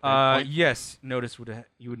waste of a fate point. Yes. Notice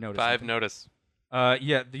you would notice 5 something. notice.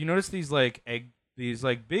 Yeah. You notice these like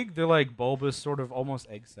big. They're like bulbous, sort of almost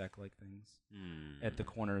egg sac like things at the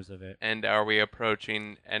corners of it. And are we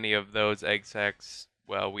approaching any of those egg sacs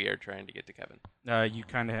while we are trying to get to Kevin? You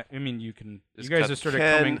kind of. I mean, you can. Just You guys cut- are sort of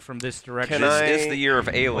Can- coming from this direction. can This is I- the year of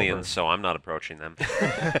over. aliens, so I'm not approaching them.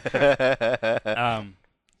 Um.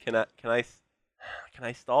 Can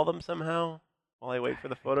I stall them somehow while I wait for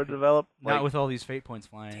the photo to develop? Not with all these fate points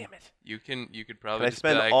flying. Damn it! You could Can probably I just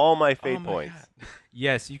spend be like, all my "Oh fate my points? God."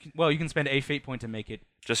 Yes, you can. Well, you can spend a fate point to make it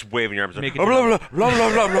Just waving your arms. Make it blah, blah, develop. blah, blah,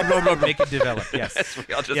 blah, blah, blah, blah, blah. make it develop. Yes.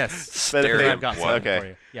 We all just Yes. Spend a stare fate- at I've got one. something Okay. for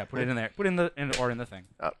you. Yeah, put it in there. Put it in the in the thing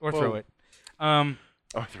or whoa. throw it. Oh,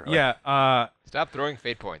 throw it. Yeah. Stop throwing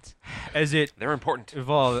fate points. As it They're important.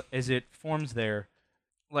 as it forms there,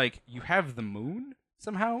 like you have the moon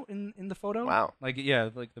somehow in the photo. Wow. Like yeah,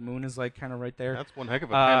 like the moon is like kind of right there. That's one heck of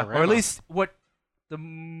a panorama. Or at least where the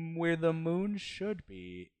moon should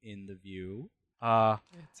be in the view.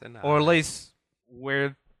 It's an Or at eye. least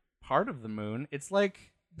where part of the moon. It's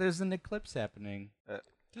like there's an eclipse happening.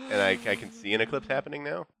 And I can see an eclipse happening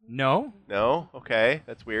now. No. No. Okay,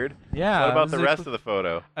 that's weird. Yeah. What about there's the an rest of the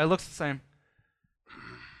photo? It looks the same.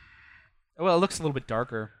 Well, it looks a little bit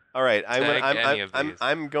darker. All right, Tag any of these.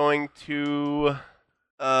 I'm going to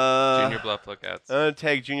Junior Bluff lookouts.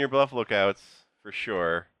 tag Junior Bluff Lookouts for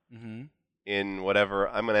sure Mm-hmm. in whatever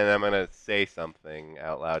I'm gonna say something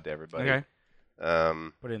out loud to everybody. Okay.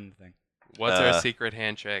 Um. Put it in the thing. What's our uh, secret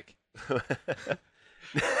handshake?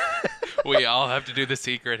 We all have to do the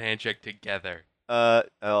secret handshake together.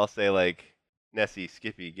 I'll say like Nessie,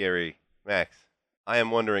 Skippy, Gary, Max. I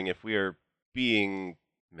am wondering if we are being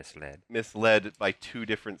Misled. misled by two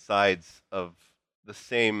different sides of the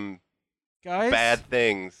same Guys, bad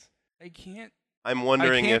things. I can't. I'm I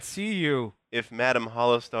wondering can't if see you. Madame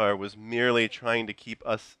Hollowstar was merely trying to keep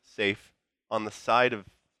us safe on the side of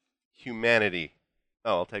humanity.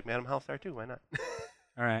 Oh, I'll take Madame Hollowstar too. Why not?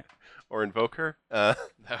 All right. Or invoke her. That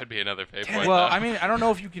would be another fate point. Well, though. I mean, I don't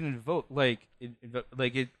know if you can invoke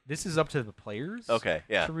this is up to the players. Okay,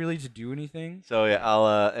 yeah. To do anything. So yeah,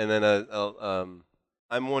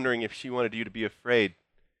 I'm wondering if she wanted you to be afraid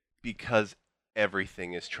because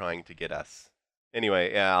everything is trying to get us.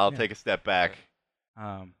 Anyway, yeah, I'll Yeah. take a step back.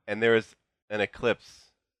 And there is an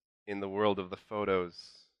eclipse in the world of the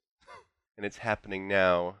photos, and it's happening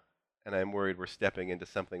now. And I'm worried we're stepping into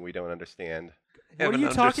something we don't understand. What are Haven't you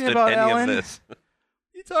talking understood about, any Alan? of this. What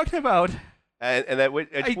are you talking about? And that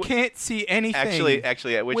I can't see anything.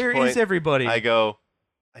 actually, at which Where point is everybody? I go,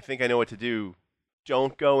 I think I know what to do.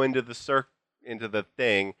 Don't go into the into the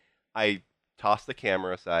thing. I toss the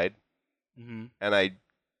camera aside, Mm-hmm. and I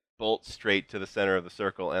bolt straight to the center of the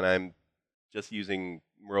circle, and I'm just using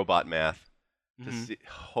robot math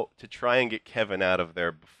to try and get Kevin out of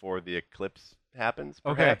there before the eclipse happens,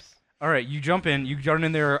 Okay. perhaps. All right, you jump in. You jump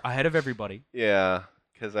in there ahead of everybody, Yeah,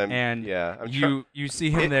 because I'm. and yeah, I'm you see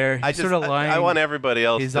him there. He's sort of lying. I want everybody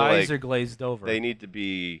else His to eyes like. are glazed over. They need to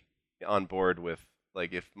be on board with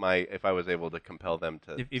like if I was able to compel them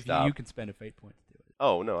to if stop. you can spend a fate point to do it.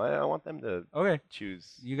 Oh no, I want them to Okay.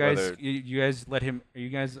 choose. You guys, whether- you guys let him. Are you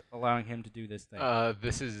guys allowing him to do this thing?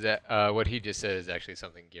 This is what he just said is actually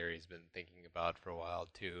something Gary's been thinking about for a while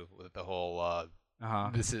too, with the whole. Uh-huh.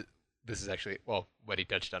 This is actually what he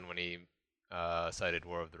touched on when he cited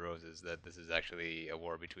War of the Roses, that this is actually a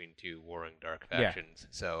war between two warring dark Yeah. factions.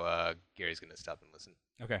 So Gary's gonna stop and listen.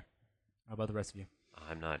 Okay. How about the rest of you?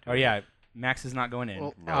 I'm not. Oh yeah, Max is not going in.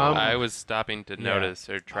 Well, No. I was stopping to Yeah, notice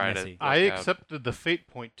or try to. see. look I out. accepted the fate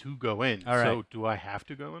point to go in. All right. So do I have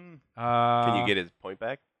to go in? Can you get his point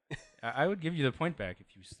back? I would give you the point back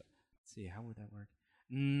if you. Let's see, how would that work?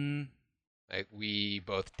 Like we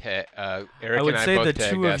both Eric I and would I say both the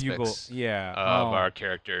tagged two of you go. aspects Yeah. of oh. our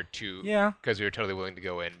character to Yeah, because we were totally willing to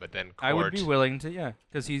go in, but then Court, I would be willing to. Yeah,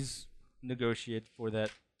 because he's negotiated for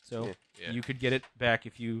that. So Yeah. you could get it back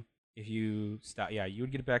if you stop. Yeah, you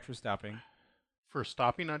would get it back for stopping. For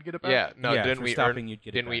stopping, I'd get it back? Yeah, no, yeah, didn't for we stopping, earn? you'd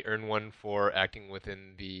get Didn't it we back. earn one for acting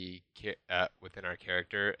within the within our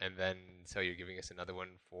character, and then so you're giving us another one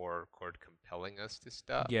for Court compelling us to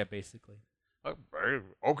stop? Yeah, basically.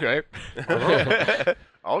 Okay.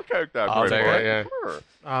 I'll take that. I'll point take back. it,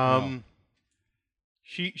 Sure.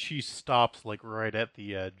 She stops like right at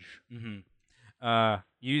the edge. Mm-hmm.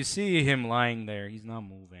 You see him lying there. He's not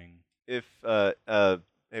moving. If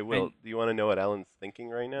hey Will, And- do you want to know what Alan's thinking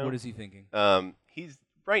right now? What is he thinking? He's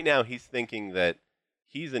right now. He's thinking that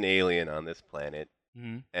he's an alien on this planet,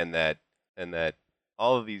 Mm-hmm. and that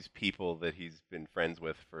all of these people that he's been friends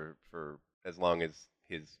with for as long as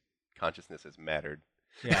his consciousness has mattered,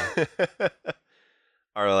 Yeah.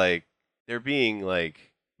 are like they're being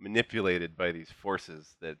like manipulated by these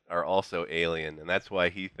forces that are also alien, and that's why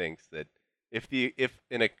he thinks that if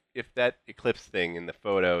that eclipse thing in the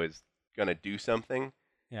photo is gonna do something,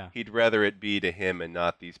 Yeah. he'd rather it be to him and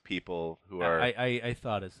not these people who are I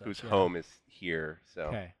thought as such. whose yeah. home is here. So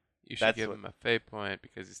Okay. You should That's give what- him a fate point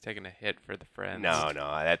because he's taking a hit for the friends. no,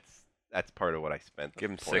 that's part of what I spent. Give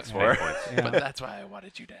him the 6 points fate for. points. Yeah. But that's why I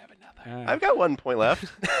wanted you to have another. I've got 1 point left.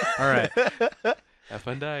 All right. Have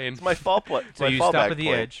fun dying. It's my fall point. So you stop at the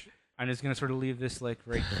edge. I'm just gonna sort of leave this like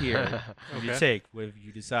right here. You Okay. take whatever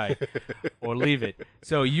you decide, or leave it.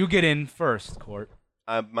 So you get in first, Court.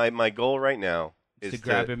 My goal right now Is is to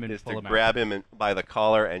grab him and is pull to him out. grab him by the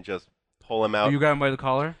collar and just pull him Oh, out. you grab him by the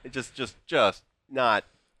collar. Just not.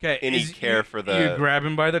 Okay. Any care for the- You grab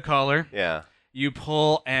him by the collar. Yeah. You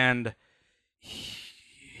pull, and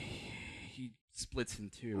he splits in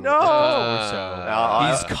two. No!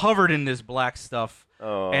 He's covered in this black stuff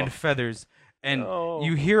Oh. and feathers, and No.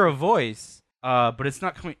 you hear a voice, but it's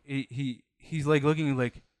not coming. He's like looking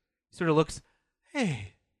like, he sort of looks.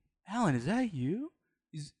 Hey, Alan, is that you?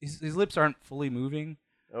 His lips aren't fully moving.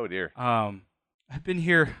 Oh dear. I've been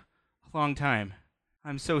here a long time.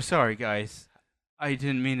 I'm so sorry, guys. I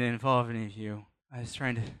didn't mean to involve any of you. I was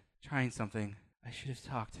trying something. I should have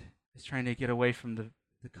talked. I was trying to get away from the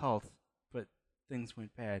cult, but things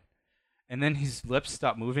went bad. And then his lips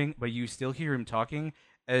stop moving, but you still hear him talking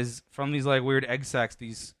as from these like weird egg sacs,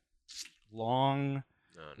 these long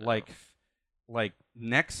like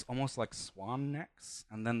necks, almost like swan necks,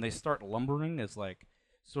 and then they start lumbering as like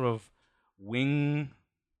sort of wing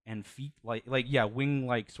and feet, wing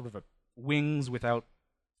like sort of wings without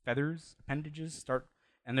feathers, appendages start,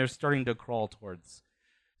 and they're starting to crawl towards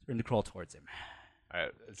him. All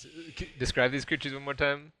right. Describe these creatures one more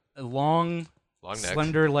time. Long Long necks.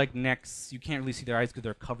 slender like necks. You can't really see their eyes because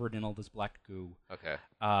they're covered in all this black goo. Okay.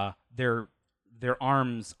 Their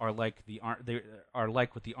arms are like they are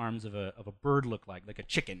like what the arms of a bird look like a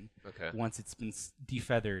chicken. Okay. Once it's been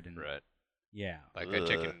defeathered and Right. yeah. Like a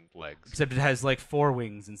chicken legs. Except it has like 4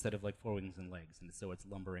 wings instead of like 4 wings and legs, and so it's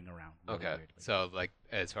lumbering around. really Okay. weirdly. So like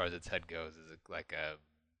as far as its head goes, is it like a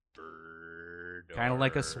bird? Kind of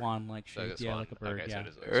like a or- swan-like Like shape, a yeah, swan. like a bird. Okay, so Yeah. it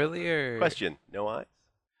is like a swan. Earlier, Question: No eyes.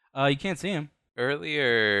 You can't see him.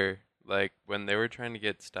 earlier, like when they were trying to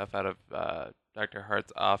get stuff out of Dr.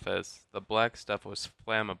 Hart's office, the black stuff was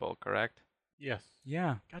flammable, correct? Yes.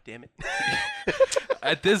 Yeah. God damn it.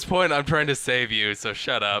 At this point, I'm trying to save you, so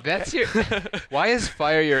shut up. That's your. Why is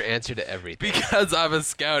fire your answer to everything? Because I'm a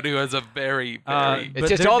scout who has a very, very. It's But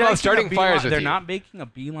just they're all about making a starting fires with They're you. not making a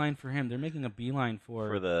beeline for him. They're making a beeline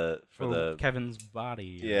for the Kevin's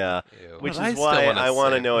body. yeah, Ew. which But I is still why wanna I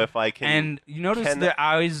want to save know them. if I can. And you notice can- the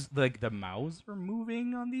eyes, like the mouths are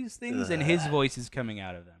moving on these things, and his voice is coming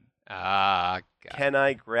out of them. God. Can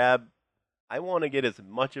I grab? I want to get as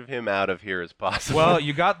much of him out of here as possible. Well,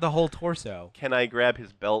 you got the whole torso. Can I grab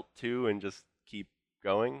his belt too and just keep You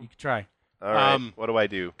going? could try. All right. Um, What do I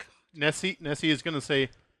do? Nessie is going to say,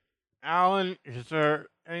 Alan, is there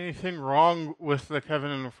anything wrong with the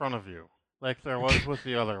Kevin in front of you? Like there was with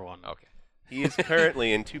the other one. Okay. He is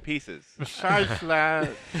currently in 2 pieces. Besides that,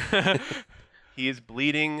 He is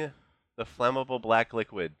bleeding the flammable black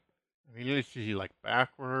liquid. I mean, is he like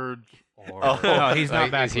backwards or? Oh. No, he's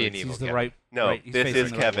Like, not is he an backwards. evil He's the Kevin? right. No, right, he's this facing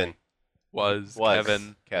is the right Kevin. way. was Was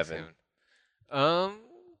Kevin. Kevin.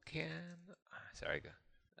 Can. Sorry. Go.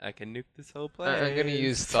 I can nuke this whole place. I'm gonna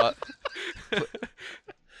use thought.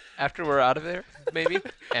 After we're out of there, maybe,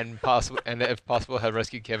 and if possible, have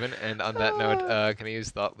rescued Kevin. And on that note, can I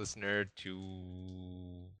use thought listener to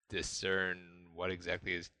discern what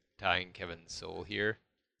exactly is tying Kevin's soul here?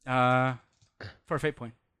 For a fate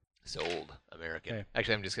point. Sold American. Okay.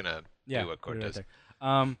 Actually, I'm just gonna Yeah. do what put it Court right does.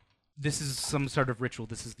 there. This is some sort of ritual.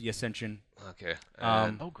 This is the ascension. Okay.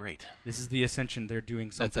 Um, Oh, great. This is the ascension. They're doing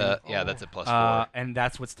that's something. that's a +4. And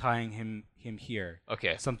that's what's tying him here.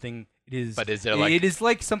 Okay. Something. It is. But is there like it is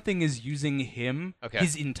like something is using him, Okay.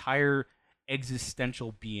 his entire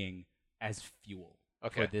existential being, as fuel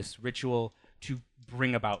okay? for this ritual to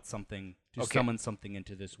bring about something, to Okay. summon something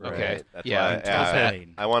into this world. Okay. Right. That's Yeah, why Into this I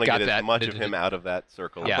plane. want to Got get that. as much of him out of that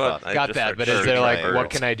circle Yeah, as but possible. I got just that. start But is shooting there like my what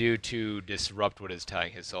arrows. can I do to disrupt what is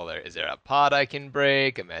tying his soul there? Is there a pod I can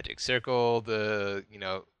break? A magic circle? The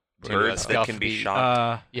to Birds that scuff can be the-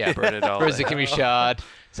 shot. Yeah, Burn it all birds that down. can be shot.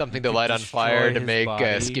 Something to light on fire Destroy to his make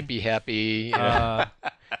body. Skippy happy. Uh,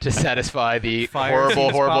 To satisfy the Fire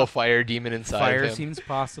seems horrible pop- fire demon inside fire of him. seems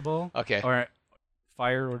possible. Okay. Or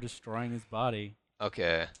fire or destroying his body.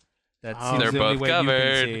 Okay. That Um, seems They're the only both way you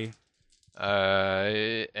covered. can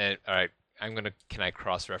see. And all right, can I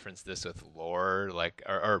cross-reference this with lore, like,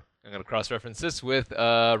 or I'm gonna cross-reference this with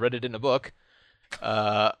read it in a book.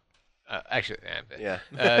 Actually, Yeah.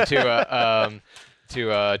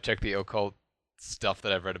 to check the occult stuff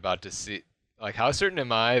that I've read about to see, like, how certain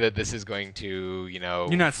am I that this is going to, You're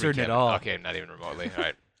not freak certain at Kevin? all. Okay, not even remotely. All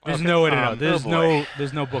right. There's Okay. no way to know. Um, There's oh boy.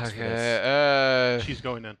 there's no books for this. Okay. She's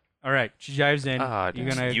going in. All right, she dives in. Ah, You're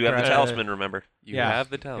damn. gonna You have the grab talisman, remember? You Yeah. have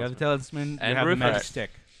the You talisman. have the talisman. And you have the magic Rufus.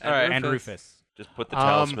 stick. All right. And Rufus. Just put the Um,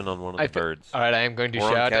 talisman on one of the birds. All right, I am going to Or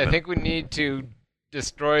on shout. I Kevin. think we need to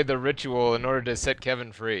destroy the ritual in order to set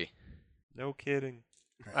Kevin free. No kidding.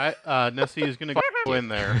 Nessie is going to go in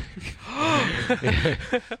there.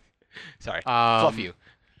 Sorry, fluff Um, you.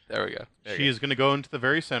 There we go. There she you is going to go into the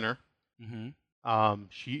very center. Mm-hmm.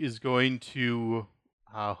 She is going to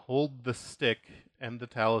hold the stick and the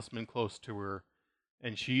talisman close to her,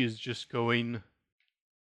 and she is just going.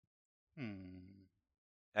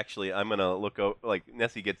 Actually, I'm gonna look over. Like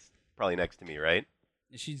Nessie gets probably next to me, right?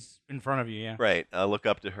 She's in front of you. Yeah. Right. I look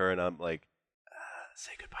up to her and I'm like,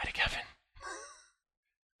 "Say goodbye to Kevin."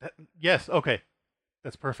 Yes. Okay.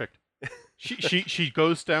 That's perfect. She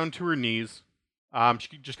goes down to her knees.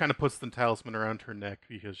 She just kind of puts the talisman around her neck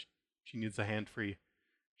because she needs a hand free.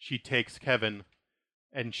 She takes Kevin,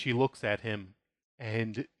 and she looks at him,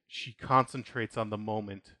 and she concentrates on the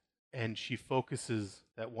moment, and she focuses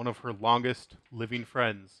that one of her longest living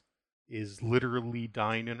friends is literally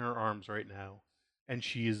dying in her arms right now, and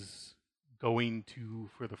she is going to,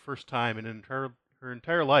 for the first time in her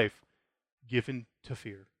entire life, give in to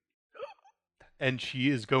fear. And she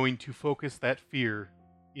is going to focus that fear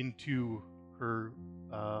into her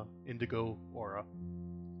indigo aura.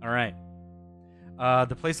 All right.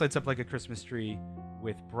 The place lights up like a Christmas tree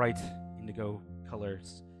with bright indigo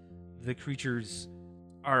colors. The creatures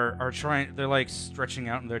are trying. They're like stretching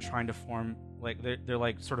out and they're trying to form like they're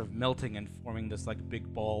like sort of melting and forming this like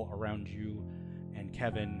big ball around you and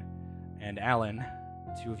Kevin and Alan.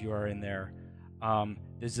 The two of you are in there.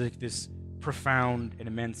 There's like this profound and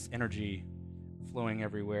immense energy flowing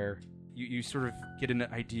everywhere. You sort of get an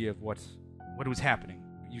idea of what was happening.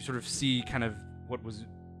 You sort of see kind of what was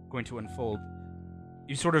going to unfold.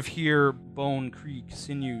 You sort of hear bone creak,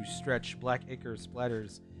 sinew stretch, black ichor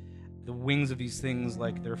splatters. The wings of these things,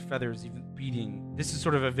 like their feathers, even beating. This is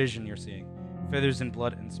sort of a vision you're seeing. Feathers and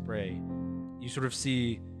blood and spray. You sort of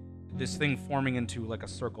see this thing forming into like a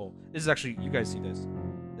circle. This is actually, you guys see this.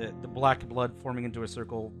 The black blood forming into a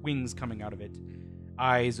circle, wings coming out of it,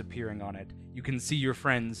 eyes appearing on it. You can see your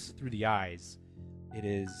friends through the eyes. It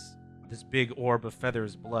is this big orb of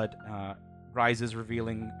feathers, blood, rises,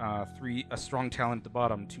 revealing a strong talent at the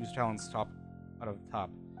bottom, 2 talents out of the top.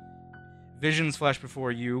 Visions flash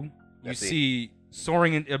before you. You Nessie. see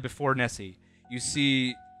soaring before Nessie. You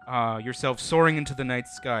see yourself soaring into the night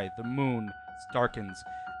sky. The moon darkens,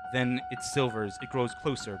 then it silvers. It grows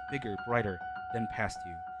closer, bigger, brighter, then past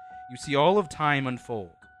you. You see all of time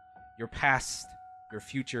unfold. Your past, your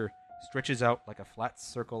future stretches out like a flat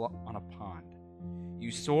circle on a pond. You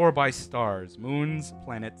soar by stars, moons,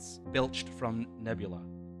 planets, belched from nebula.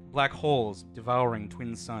 Black holes devouring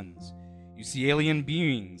twin suns. You see alien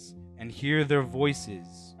beings and hear their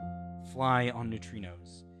voices fly on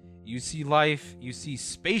neutrinos. You see life, you see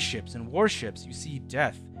spaceships and warships, you see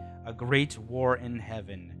death, a great war in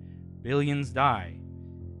heaven. Billions die.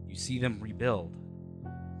 You see them rebuild.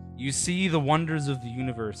 You see the wonders of the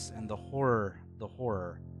universe and the horror.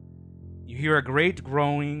 You hear a great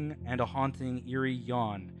groaning and a haunting, eerie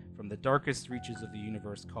yawn from the darkest reaches of the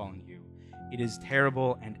universe calling you. It is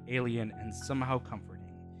terrible and alien and somehow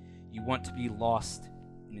comforting. You want to be lost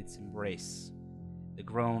in its embrace. The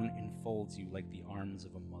groan enfolds you like the arms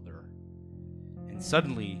of a mother. And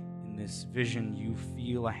suddenly, in this vision, you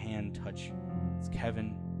feel a hand touch you. It's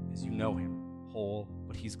Kevin, as you know him, whole,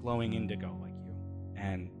 but he's glowing indigo like you.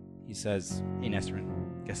 And he says, "Hey,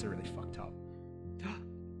 Nesrin, guess I really fucked up.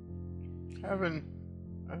 Kevin,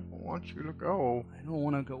 I don't want you to go. I don't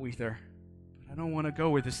want to go either. But I don't want to go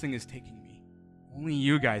where this thing is taking me. Only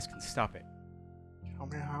you guys can stop it. Tell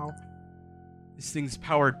me how. This thing's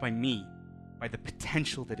powered by me, by the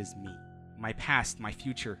potential that is me. My past, my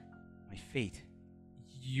future, my fate.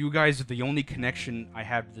 You guys are the only connection I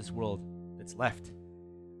have to this world that's left.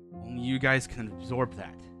 Only you guys can absorb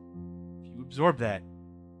that. If you absorb that,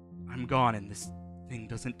 I'm gone and this thing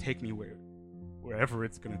doesn't take me wherever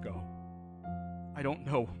it's gonna go. I don't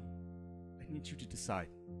know. I need you to decide.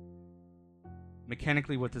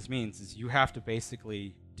 Mechanically, what this means is you have to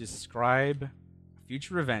basically describe a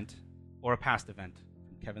future event or a past event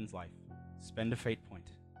from Kevin's life, spend a fate point,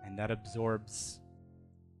 and that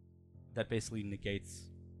basically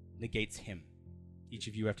negates him. Each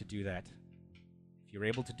of you have to do that. If you're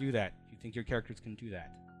able to do that, if you think your characters can do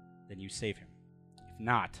that, then you save him. If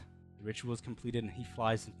not, the ritual is completed and he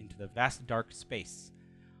flies into the vast dark space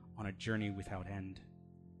on a journey without end,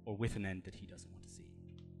 or with an end that he doesn't want to see.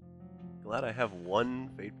 Glad I have 1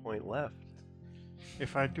 fate point left.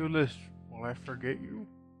 If I do this, will I forget you?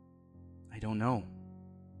 I don't know.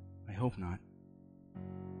 I hope not.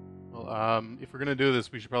 Well, if we're gonna do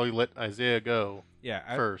this, we should probably let Isaiah go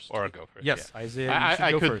Yeah, first. Or go first. yes, Isaiah, you should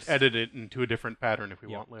I go could first. edit it into a different pattern if we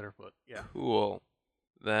Yeah. want later, but yeah. Cool.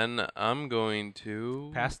 Then I'm going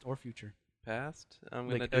to Past or future. Past. I'm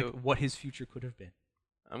gonna Like do. what his future could have been.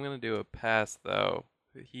 I'm gonna do a past though.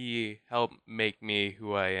 He helped make me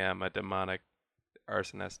who I am, a demonic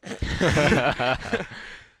arsonist.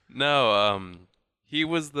 No, he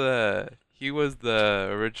was the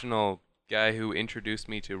original guy who introduced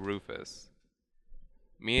me to Rufus.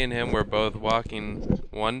 Me and him were both walking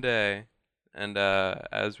one day, and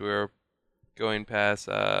as we were going past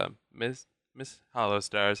Miss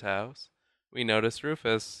Hollowstar's house, we noticed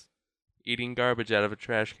Rufus eating garbage out of a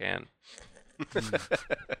trash can.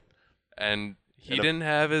 And he didn't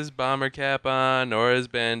have his bomber cap on nor his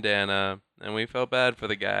bandana, and we felt bad for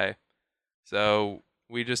the guy. So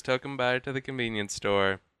we just took him by to the convenience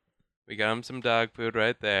store. We got him some dog food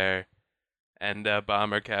right there, and a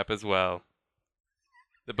bomber cap as well.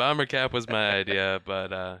 The bomber cap was my idea,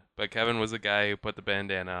 but Kevin was the guy who put the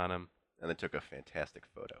bandana on him. And then took a fantastic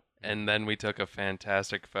photo. And then we took a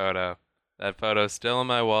fantastic photo. That photo's still in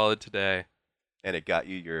my wallet today. And it got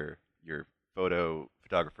you your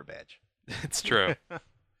photographer badge. It's true.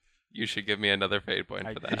 You should give me another fate point for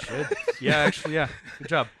I that. should. Yeah, actually, yeah. Good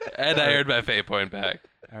job. And I earned my fate point back.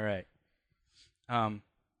 All right.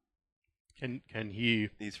 Can he?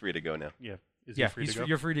 He's free to go now. Yeah. Is Yeah, he free to go?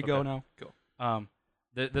 you're free to go Okay. now. Cool.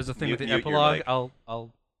 There's a thing Mute- with the mute your epilogue. mic.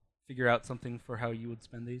 I'll figure out something for how you would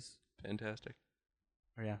spend these. Fantastic.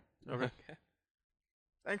 Oh yeah. Okay.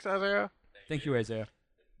 Thanks, Isaiah. Thank you, Isaiah.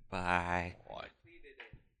 Bye.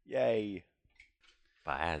 Yay.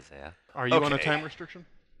 Bye, Isaiah. Are you on a Okay. time restriction?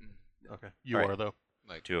 Okay. You All right. are, though.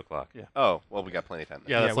 2 o'clock. Oh, well, we got plenty of time.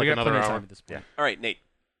 Then. Yeah, that's we like got another plenty of hour. time at this point. All right, Nate.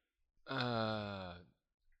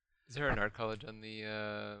 Is there an art college on the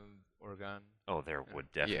Oregon? Oh, there would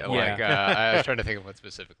Yeah, definitely. Yeah. like I was trying to think of what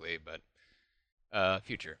specifically, but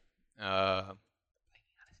future.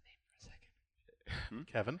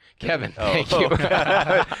 Kevin. Kevin, Oh. thank you.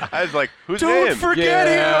 I was like, who's Don't him? forget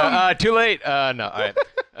him! Too late. No. All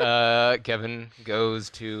right. Kevin goes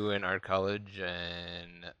to an art college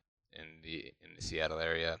in the Seattle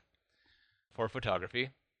area for photography.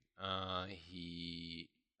 He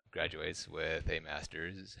graduates with a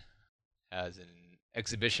master's. Has an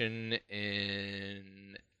exhibition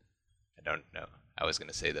in. I don't know. I was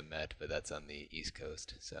gonna say the Met, but that's on the East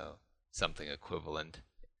Coast, so something equivalent.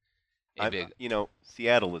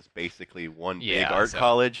 Seattle is basically one big Yeah, art so-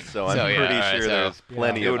 college, so I'm so, yeah, pretty alright, sure so- there's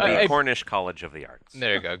plenty It of would be I- Cornish College of the Arts.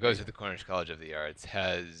 There you go. Goes to the Cornish College of the Arts.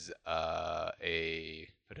 Has a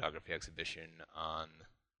photography exhibition on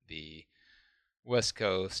the West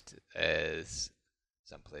Coast as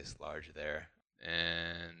someplace large there,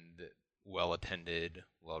 and well attended,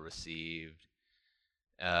 well received.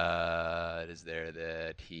 It is there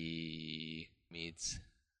that he meets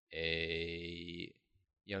a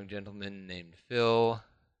young gentleman named Phil.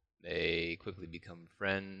 They quickly become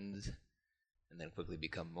friends, and then quickly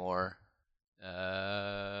become more.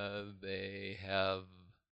 They have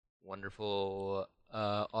wonderful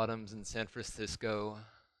autumns in San Francisco.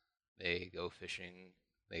 They go fishing.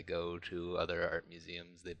 They go to other art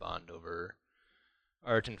museums. They bond over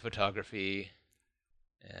art and photography,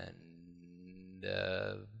 and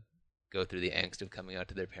go through the angst of coming out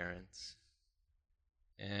to their parents.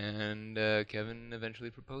 And Kevin eventually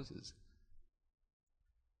proposes.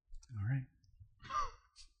 All right.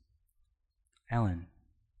 Alan.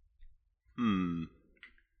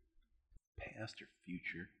 Past or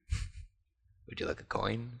future? Would you like a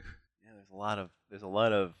coin? Yeah, there's a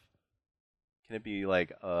lot of. Can it be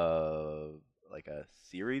like a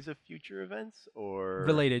series of future events or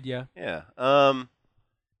Related, yeah. Yeah. I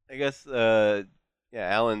guess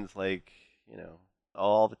Alan's like,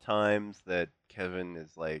 all the times that Kevin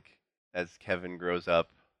is like, as Kevin grows up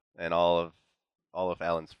and all of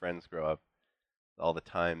Alan's friends grow up, all the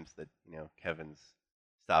times that, Kevin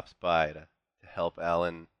stops by to help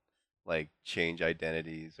Alan like change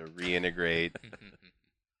identities or reintegrate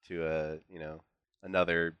to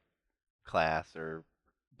another class or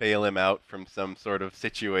bail him out from some sort of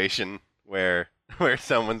situation where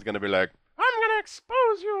someone's gonna be like, I'm gonna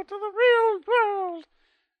expose you to the real world,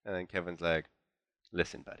 and then Kevin's like,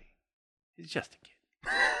 listen, buddy, he's just a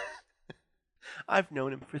kid. I've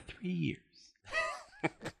known him for 3 years.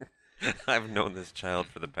 I've known this child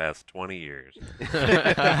for the past 20 years.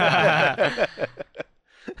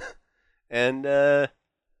 And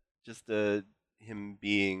just him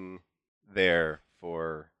being there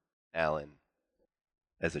for Alan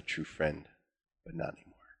as a true friend, but not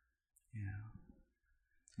anymore. Yeah.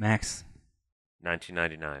 Max.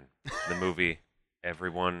 1999, the movie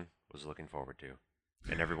everyone was looking forward to,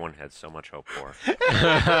 and everyone had so much hope for.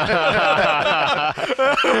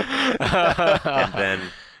 And then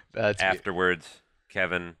That's afterwards,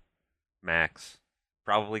 Kevin, Max,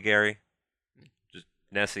 probably Gary, just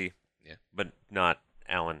Nessie, Yeah. but not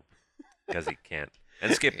Alan, because he can't.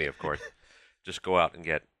 And Skippy, of course. Just go out and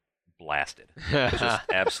get blasted. Just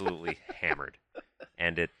absolutely hammered.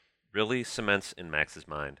 And it really cements in Max's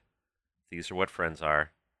mind. These are what friends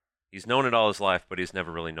are. He's known it all his life, but he's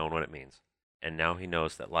never really known what it means. And now he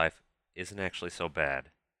knows that life isn't actually so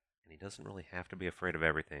bad. And he doesn't really have to be afraid of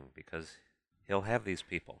everything, because he'll have these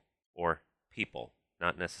people. Or people.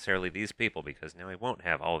 Not necessarily these people, because now he won't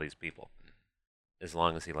have all these people. As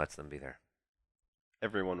long as he lets them be there.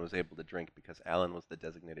 Everyone was able to drink because Alan was the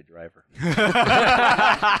designated driver.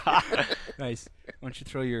 Nice. Why don't you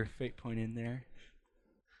throw your fate point in there?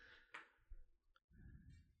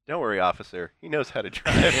 Don't worry, officer. He knows how to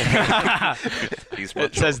drive. He's It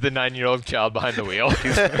much, says the 9-year-old child behind the wheel.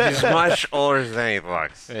 he's much older than he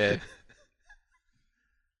looks. Yeah.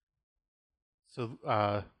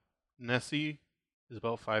 So, Nessie is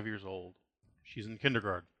about 5 years old. She's in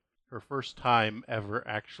kindergarten. Her first time ever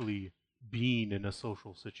actually being in a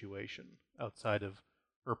social situation outside of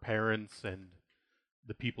her parents and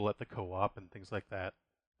the people at the co-op and things like that.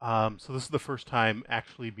 So this is the first time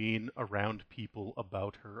actually being around people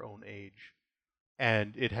about her own age.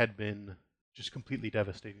 And it had been just completely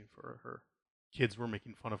devastating for her. kids were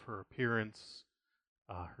making fun of her appearance,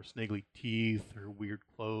 her snaggly teeth, her weird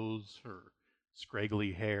clothes, her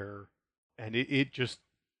scraggly hair, and it just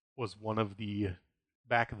was one of the,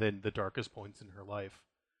 back then, the darkest points in her life,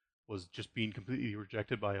 was just being completely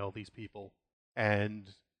rejected by all these people. And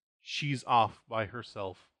she's off by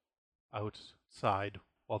herself outside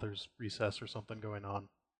while there's recess or something going on.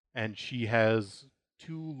 And she has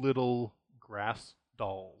 2 little grass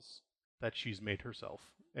dolls that she's made herself,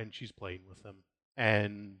 and she's playing with them.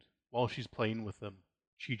 And while she's playing with them,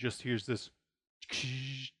 she just hears this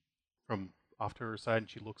from off to her side, and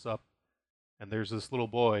she looks up, and there's this little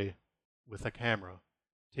boy with a camera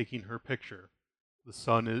taking her picture. The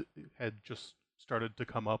sun had just started to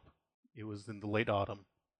come up. It was in the late autumn.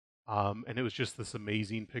 And it was just this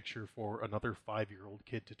amazing picture for another 5-year-old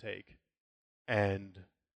kid to take. And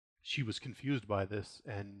she was confused by this,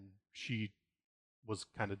 and she was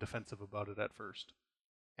kind of defensive about it at first.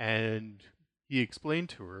 And he explained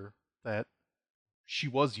to her that she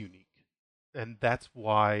was unique, and that's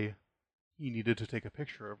why he needed to take a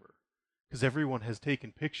picture of her. Because everyone has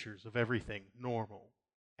taken pictures of everything normal,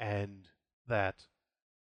 and that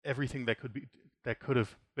everything that could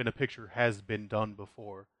have been a picture has been done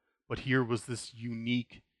before. But here was this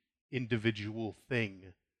unique individual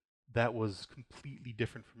thing that was completely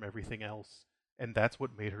different from everything else, and that's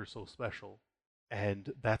what made her so special.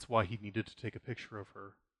 And that's why he needed to take a picture of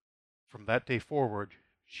her. From that day forward,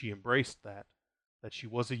 she embraced that she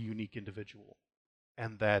was a unique individual,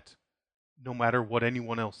 and that no matter what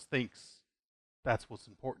anyone else thinks, that's what's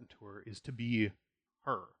important to her, is to be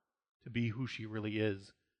her, to be who she really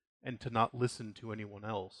is, and to not listen to anyone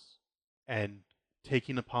else. And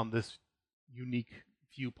taking upon this unique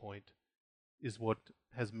viewpoint is what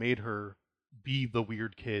has made her be the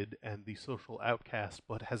weird kid and the social outcast,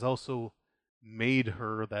 but has also made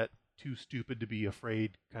her that too stupid to be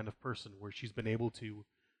afraid kind of person, where she's been able to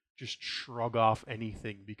just shrug off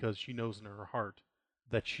anything because she knows in her heart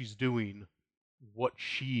that she's doing what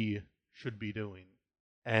she should be doing.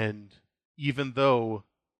 And even though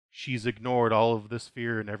she's ignored all of this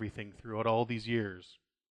fear and everything throughout all these years,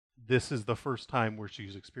 this is the first time where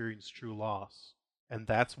she's experienced true loss. And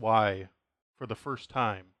that's why, for the first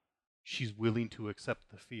time, she's willing to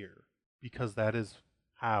accept the fear, because that is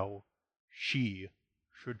how she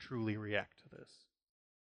should truly react to this.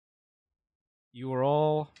 You are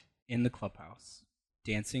all in the clubhouse,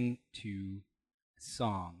 dancing to a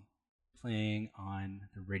song playing on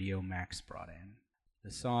the radio Max brought in.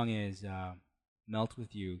 The song is Melt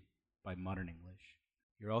With You by Modern English.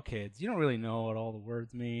 You're all kids. You don't really know what all the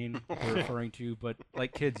words mean they're referring to, but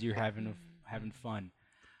like kids, you're having fun.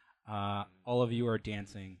 All of you are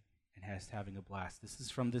dancing and having a blast. This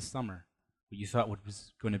is from this summer, what you thought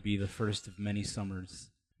was going to be the first of many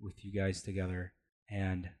summers with you guys together.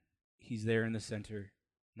 And he's there in the center,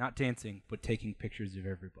 not dancing, but taking pictures of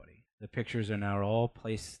everybody. The pictures are now all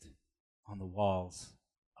placed on the walls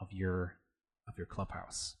of your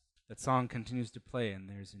clubhouse. That song continues to play, and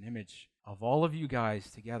there's an image of all of you guys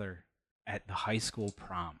together at the high school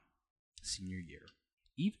prom, senior year.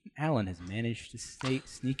 Even Alan has managed to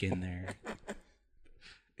sneak in there.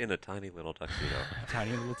 In a tiny little tuxedo. A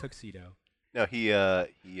tiny little tuxedo. No, he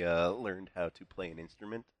learned how to play an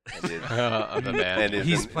instrument. And is, Of the band. and is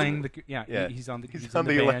He's in- playing the yeah. he's on the He's in on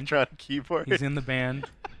the band. electronic keyboard. He's in the band,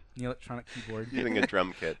 the electronic keyboard. using a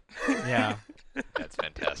drum kit. Yeah. That's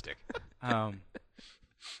fantastic.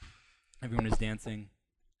 Everyone is dancing.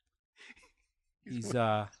 He's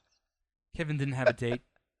Kevin didn't have a date,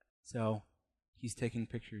 so he's taking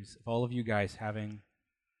pictures of all of you guys having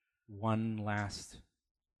one last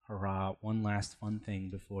hurrah, one last fun thing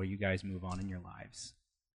before you guys move on in your lives.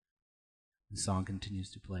 The song continues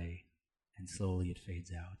to play, and slowly it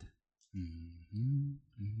fades out.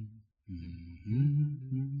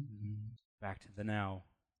 Back to the now.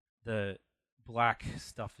 The black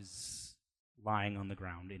stuff is lying on the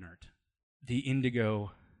ground, inert. The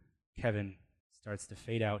indigo, Kevin, starts to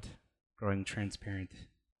fade out, growing transparent,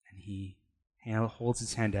 and he holds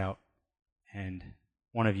his hand out, and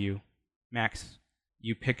one of you, Max,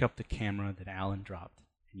 you pick up the camera that Alan dropped,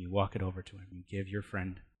 and you walk it over to him. You give your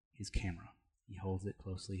friend his camera. He holds it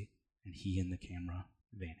closely, and he and the camera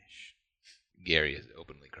vanish. Gary is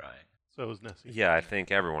openly crying. So is Nessie. Yeah, I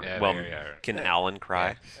think everyone. Yeah, well, there you are. can Alan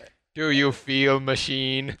cry? Do you feel,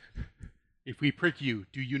 machine? If we prick you,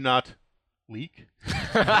 do you not leak?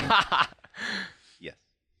 Yes.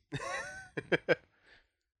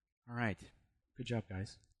 All right. Good job,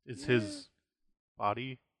 guys. Is his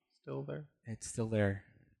body still there? It's still there.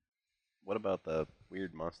 What about the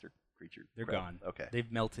weird monster creature? They're crap? gone. Okay.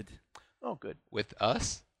 They've melted. Oh, good. With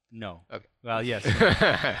us? No. Okay. Well, yes.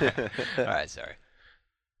 All right, sorry.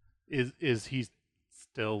 Is he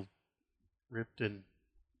still ripped and?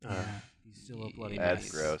 Yeah, he's still a bloody That's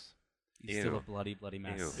mess. gross. He's still a Ew. bloody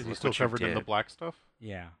mess. Ew. Is he Look still what you covered in the did. black stuff?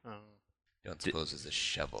 Yeah. Oh. Don't suppose there's a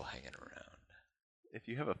shovel hanging around. If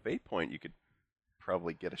you have a fate point, you could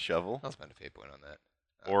probably get a shovel. I'll spend a fate point on that.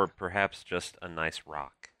 Or perhaps just a nice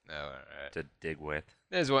rock no, all right. to dig with.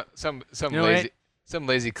 There's one. Some You know what?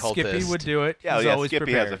 lazy cultist. Skippy would do it. Yeah, He's yeah. always Skippy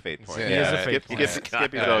prepared. has a fate point. Yeah, he has a Skip- fate Skip- point.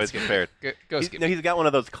 Skippy's Yeah, always Skippy. prepared. Go He's, Skippy. no, he's got one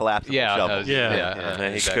of those collapsible Yeah, shovels. Yeah.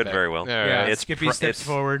 He's exactly. good very well. All Yeah, right. It's Skippy pro- steps it's-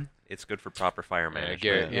 forward It's good for proper fire management.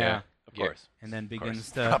 Garrett, Yeah. Of Yeah. course. and then Of course.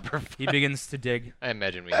 begins to Proper he begins to dig, I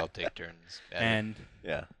imagine we all take turns. at it. and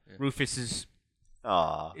Yeah. Rufus is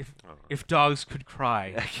Aw. if dogs could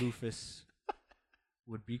cry, Rufus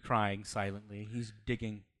would be crying silently. He's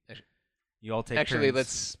digging. Actu- You all take Actually, turns.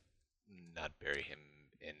 let's not bury him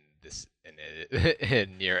in this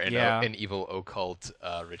in near Yeah. an evil occult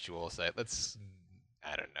ritual site. Let's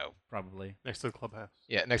I don't know. probably. Next to the clubhouse.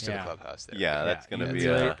 Yeah, next to the Yeah. clubhouse there. Yeah, that's you gonna go be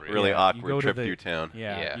to a the- really yeah, you go awkward to trip the- through town.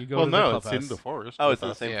 Yeah. Yeah. You go Well, to the no, it's clubhouse. in the forest. Oh, with it's in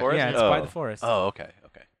the us. same Yeah. forest? Yeah, it's oh. by the forest. Oh, okay,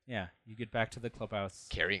 okay. Yeah, you get back to the clubhouse.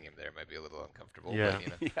 Carrying him there might be a little uncomfortable. Yeah. But, you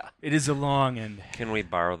know. Yeah. It is a long and Can we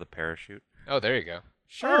borrow the parachute? Oh, there you go.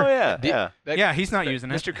 Oh, yeah, Di- yeah. That- yeah, he's not that- using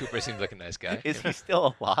it. Mr. Cooper seems like a nice guy. Is he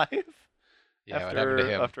still alive Yeah, what happened to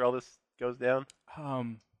him? after all this goes down?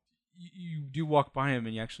 You do walk by him,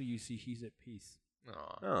 and you see he's at peace.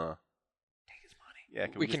 Aw. Oh. Take his money. Yeah,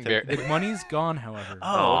 can We just can take- The money's gone, however.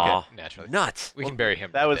 Oh, okay. Aw, Naturally. nuts! We Well, can bury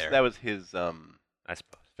him That was there. his I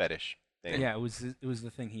suppose. fetish thing. Yeah, it was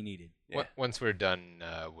the thing he needed. Yeah. Once we're done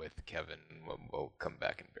with Kevin, we'll come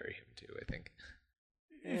back and bury him too, I think.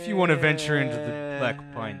 If you want to venture into the Black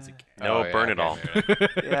Pines again. No, Oh, yeah, burn it okay, all.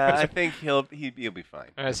 right. Yeah, I think he'll be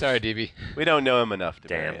fine. All right, sorry, DB. We don't know him enough to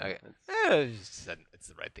Damn. bury him. It's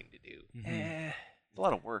the right thing to do. It's a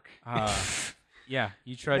lot of work. Yeah,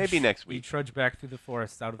 you trudge. Maybe next You week. trudge back through the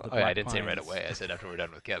forest out of the Oh, Black yeah, I didn't say right Pines. away. I said after we're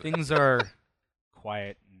done with Kevin. Things are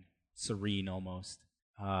quiet and serene almost.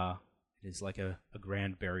 It is like a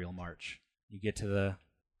grand burial march. You get to the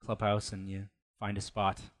clubhouse and you find a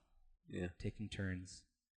spot, Yeah. taking turns.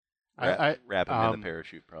 Wrap him in um, the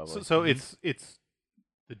parachute, probably. So it's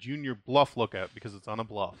the junior bluff lookout because it's on a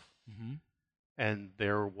bluff, Mm-hmm. and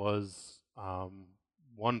there was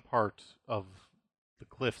one part of the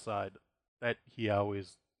cliffside that he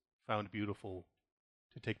always found beautiful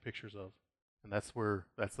to take pictures of, and that's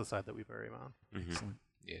the side that we bury him on. Mhm. Excellent.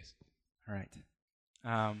 Yes. All right.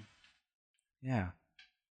 Yeah.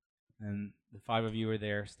 And the five of you are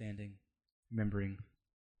there standing, remembering.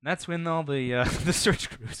 And that's when all the the search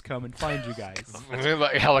crews come and find you guys.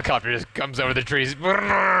 Like a helicopter just comes over the trees.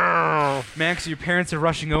 Max, your parents are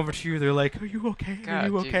rushing over to you. They're like, "Are you okay? Are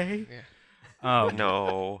you okay?" No.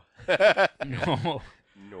 No.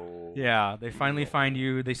 No. Yeah, they finally find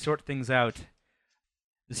you. They sort things out.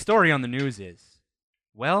 The story on the news is,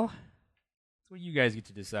 well, that's what you guys get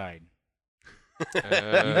to decide. You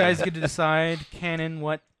guys get to decide, canon,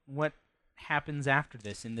 what happens after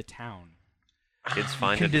this in the town. Kids You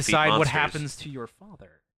find can and defeat decide what monsters. happens to your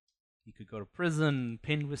father. He could go to prison,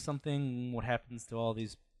 pinned with something. What happens to all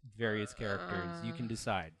these various characters? You can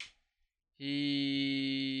decide.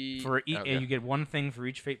 He. Okay. You get one thing for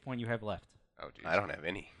each fate point you have left. Oh, geez. I don't have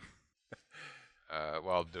any.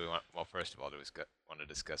 Well, first of all, do we want to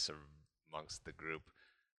discuss amongst the group?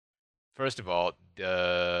 First of all,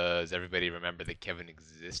 does everybody remember that Kevin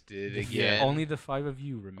existed again? Only the five of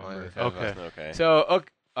you Only remember. the five of us. Okay. Okay. So, okay,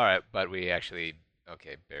 all right, but we actually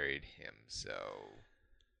buried him. So,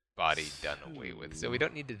 body done away with. So we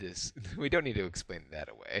don't need to we don't need to explain that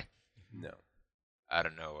away. No. I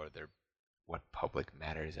don't know. What public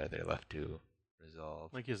matters are there left to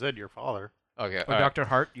resolve? Like you said, your father. Okay, Or all right. Dr.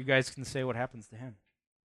 Hart, you guys can say what happens to him.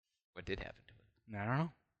 What did happen to him? I don't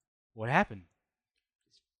know. What happened?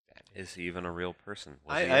 Is he even a real person?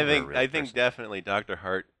 Was he I ever a think real think person? definitely Dr.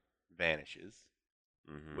 Hart vanishes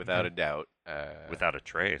Mhm. without a doubt, Without a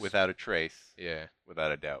trace. without a trace, Yeah.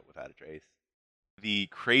 without a doubt, without a trace. The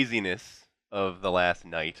craziness of the last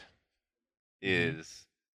night is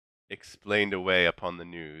explained away upon the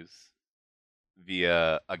news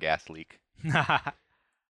via a gas leak,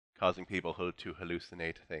 causing people to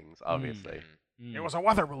hallucinate things, obviously, Mm. Mm. It was a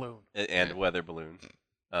weather balloon. and weather balloon,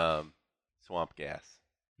 swamp gas.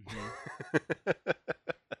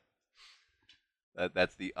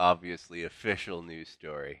 That's the obviously official news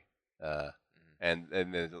story, and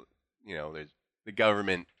there's there's the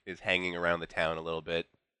government is hanging around the town a little bit.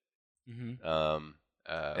 Mhm.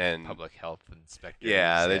 And- public health inspectors.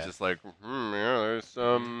 Yeah, they're just like, there's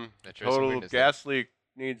some That's your total weirdness gas leak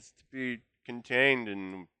needs to be contained,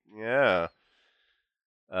 and Yeah.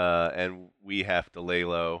 And we have to lay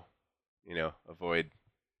low, avoid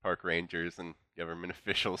park rangers and government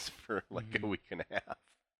officials for like a week and a half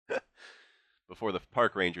before the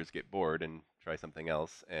park rangers get bored and try something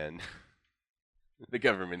else, and the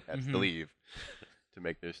government has to leave to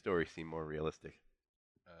make their story seem more realistic.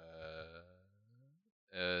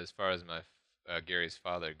 As far as my Gary's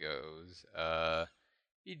father goes,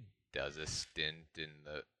 he does a stint in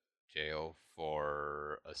the jail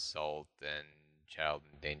for assault and child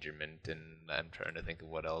endangerment, and I'm trying to think of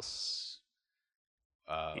what else.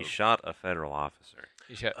 He shot a federal officer.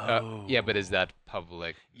 Yeah, but is that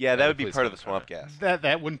public? Yeah, that would be police part of the misconduct? swamp gas.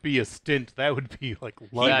 That wouldn't be a stint. That would be like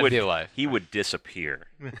life. That'd be life. He would disappear.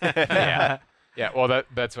 Yeah. Yeah. Well,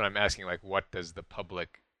 that's what I'm asking. Like, what is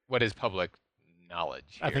public knowledge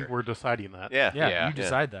here? I think we're deciding that. Yeah. Yeah, you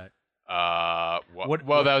decide that.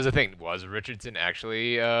 Well, that was the thing. Was Richardson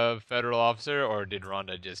actually a federal officer, or did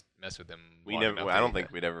Rhonda just mess with him? I don't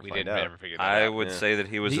think we'd ever we find didn't out. ever figure that I out. would say that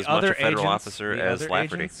he was The as much other a federal agents- officer the as other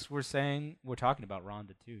Lafferty. agents we're talking about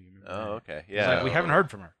Rhonda too. You remember? Oh, that? okay. It's Yeah. like, we haven't heard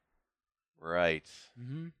from her. Right.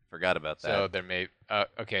 Mm-hmm. Forgot about that. So there may.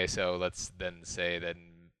 Okay, so let's then say that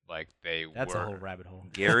like they That's were. a whole rabbit hole.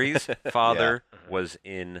 Gary's father was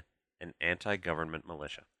in an anti-government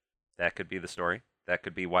militia. That could be the story. That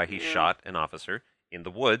could be why he shot an officer in the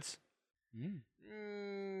woods.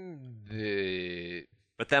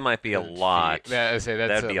 But that might be a lot. Yeah, I say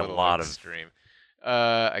that's That'd be a little lot of extreme.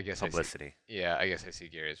 I guess publicity. I guess I see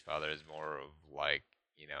Gary's father as more of like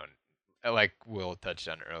like Will touched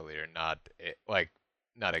on earlier, not a No,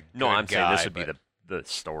 good I'm saying guy, this would be but- the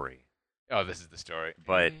story. Oh, this is the story.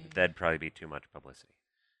 But that'd probably be too much publicity.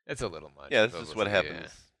 It's a little much. yeah, this is what publicity,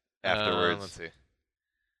 happens yeah. afterwards. Let's see.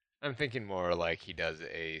 I'm thinking more like he does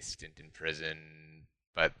a stint in prison,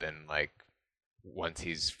 but then like once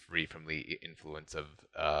he's free from the influence of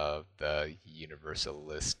the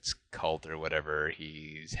Universalist cult or whatever,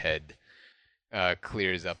 his head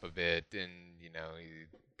clears up a bit, and he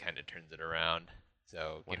kind of turns it around.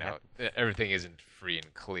 So everything isn't free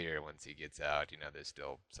and clear once he gets out. There's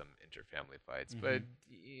still some interfamily fights, but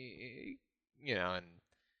and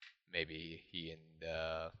maybe he and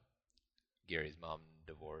Gary's mom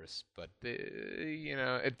divorce, but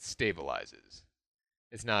it stabilizes.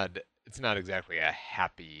 It's not exactly a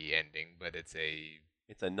happy ending, but it's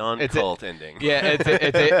a non-cult ending. Yeah,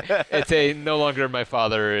 it's a no longer my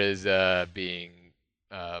father is being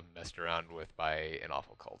messed around with by an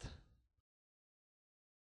awful cult.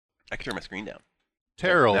 I can turn my screen down.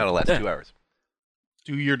 Terrell, That'll last 2 hours.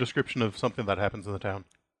 do your description of something that happens in the town.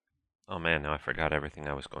 Oh man, now I forgot everything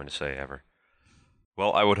I was going to say ever.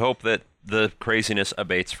 Well, I would hope that the craziness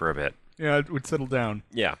abates for a bit. Yeah, it would settle down.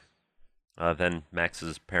 Yeah. Then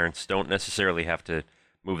Max's parents don't necessarily have to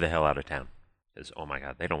move the hell out of town. Because, oh my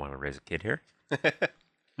god, they don't want to raise a kid here.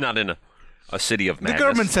 Not in a city of madness. The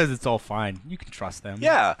government says it's all fine. You can trust them.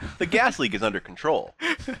 Yeah, the gas leak is under control.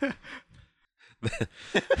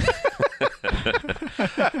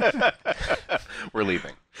 We're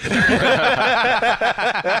leaving. I'll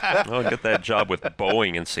get that job with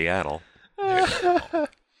Boeing in Seattle.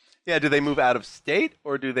 Yeah, do they move out of state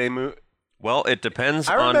or do they move? Well, it depends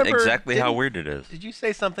I on remember- exactly how didn't- weird it is. Did you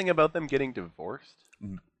say something about them getting divorced?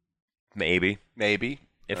 Maybe. Maybe.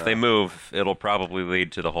 If they move, it'll probably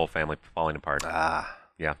lead to the whole family falling apart. Ah.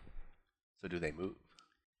 Yeah. So do they move?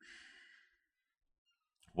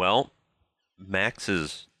 Well, Max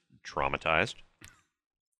is traumatized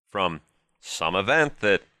from some event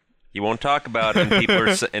that he won't talk about, and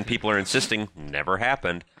people are insisting never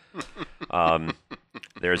happened.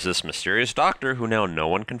 There's this mysterious doctor who now no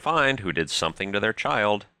one can find who did something to their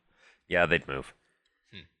child. Yeah, they'd move.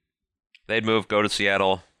 They'd move, go to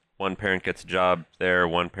Seattle. One parent gets a job there.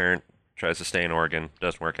 One parent tries to stay in Oregon.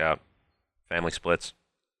 Doesn't work out. Family splits.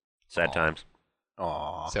 Sad times.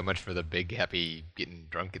 Aww. So much for the big happy getting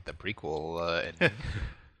drunk at the prequel. And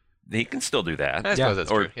He can still do that. I suppose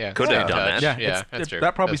that's Or true. Yeah, could stay have in done touch. that. Yeah, that's true.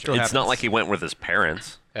 That probably That's still true. It's not happens. like he went with his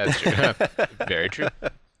parents. That's true. Very true.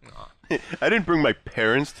 I didn't bring my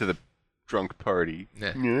parents to the drunk party. Nah.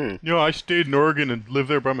 Yeah. You know, I stayed in Oregon and lived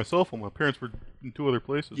there by myself while my parents were in 2 other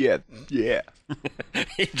places. Yeah. Yeah.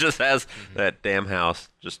 He just has that damn house.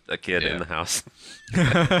 Just a kid in Yeah. the house.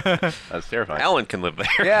 That's terrifying. Alan can live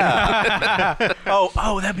there. Yeah.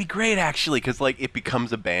 oh, that'd be great actually, because like it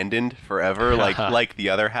becomes abandoned forever, like the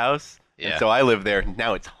other house. Yeah. And so I live there.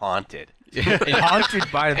 Now it's haunted. Haunted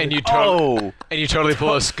by the... And you Oh. and you totally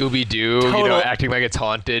pull a Scooby Doo, Total- acting like it's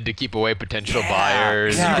haunted to keep away potential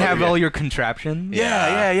buyers. You'd have all your contraptions.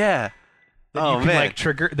 Yeah. That Oh you can, man. like,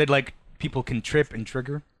 trigger... That, like, people can trip and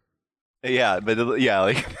trigger. Yeah, but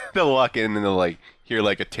like they'll walk in and they'll like hear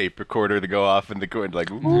like a tape recorder to go off in the corner, like,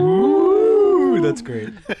 Ooh, that's great.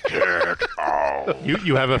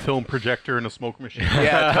 You have a film projector and a smoke machine.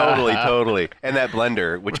 yeah, totally. And that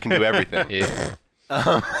blender, which can do everything.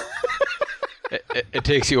 Yeah. It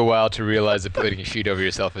takes you a while to realize that putting a sheet over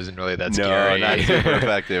yourself isn't really that No, scary. not super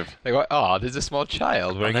effective. Like, oh, there's a small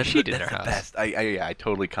child wearing a sheet in their house. Best. I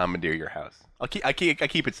totally commandeer your house. I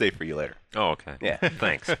keep it safe for you later. Oh, okay. Yeah.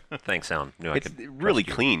 Thanks, Alan. Knew I It's could really trust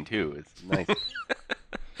you. clean too. It's nice.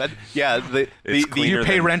 The It's Do cleaner you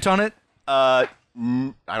pay than- rent on it? I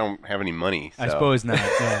don't have any money. So. I suppose not.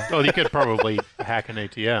 Yeah. Well, you could probably hack an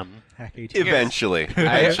ATM. Hack ATM. Eventually.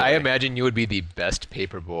 I imagine you would be the best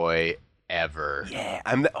paper boy ever. Yeah,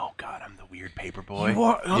 I'm the weird paper boy.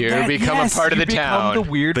 You become a part of the town. The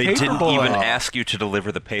weird They paper didn't boy. even ask you to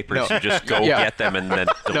deliver the papers. No. You just go Yeah. get them and then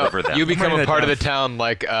deliver them. You become Right, a part of the that's- town,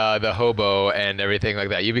 like the hobo and everything like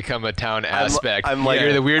that. You become a town aspect. I'm like-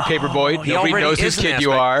 you're the weird paper boy. he Nobody already knows is whose an kid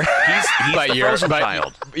you are. aspect. He's but the you're frozen but-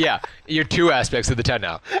 child. Yeah, you're two aspects of the town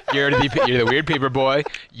now. You're the weird paper boy.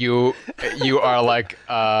 You are like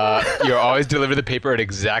you always deliver the paper at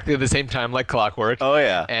exactly the same time, like clockwork. Oh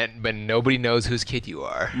yeah. But nobody knows whose kid you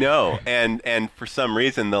are. No, and for some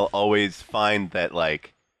reason they'll always find that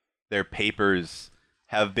like their papers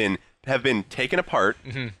have been taken apart,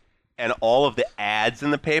 and all of the ads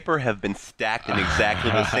in the paper have been stacked in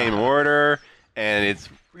exactly the same order, and it's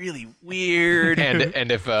really weird.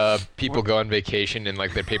 And if people go on vacation and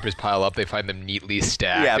like their papers pile up, they find them neatly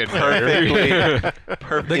stacked. Yeah, and perfectly.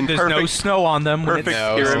 Like, in there's no perfect, snow on them. when perfect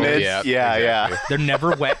it's- No, pyramids. yeah, Yeah. exactly. They're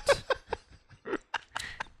never wet.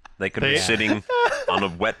 They could be sitting on a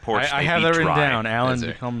wet porch. I they'd have be that written dry. down. Alan That's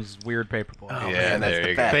it. becomes weird paper boy. Oh, Yeah, man, that's there the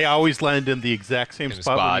you go. best. They always land in the exact same Same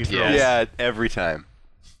spot, when spot, you throw yes. Yeah, every time.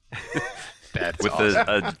 That's With awesome.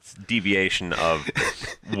 a deviation of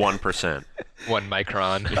 1%. 1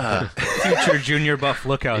 micron. Future junior buff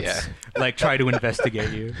lookouts Yeah. like try to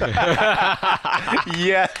investigate you.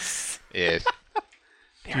 Yes. Yes.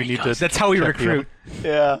 Do you need to That's how we check the recruit.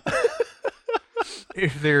 Yeah.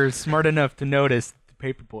 If they're smart enough to notice the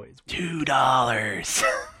paper boys. $2.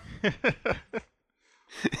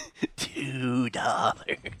 $2.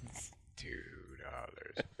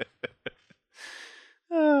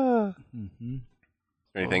 Mm-hmm.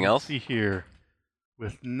 Anything Well, else? let's see here.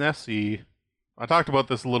 With Nessie, I talked about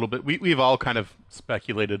this a little bit. We've all kind of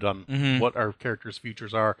speculated on Mhm. what our characters'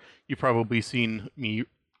 futures are. You've probably seen me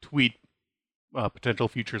tweet potential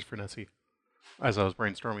futures for Nessie as I was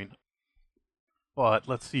brainstorming. But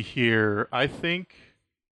let's see here. I think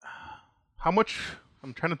I'm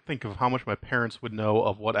trying to think of how much my parents would know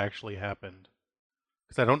of what actually happened.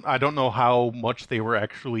 Because I don't know how much they were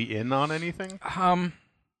actually in on anything.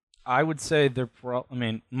 I would say they're.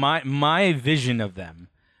 My vision of them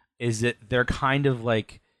is that they're kind of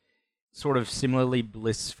like, sort of similarly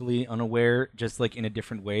blissfully unaware, just like in a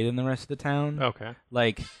different way than the rest of the town. Okay.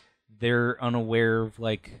 Like they're unaware of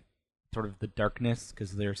like sort of the darkness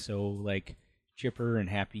because they're so like chipper and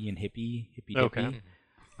happy and hippie Okay.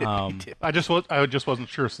 dippy. I just wasn't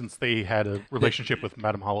sure since they had a relationship with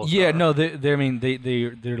Madame Hollow. Yeah, no,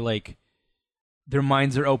 they're like, their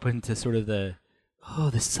minds are open to sort of the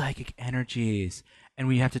psychic energies, and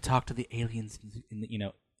we have to talk to the aliens,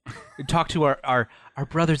 talk to our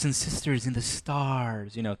brothers and sisters in the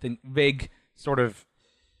stars, vague sort of.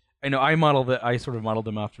 I know I sort of modeled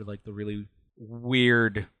them after like the really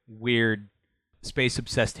weird space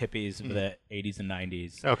obsessed hippies of the 80s and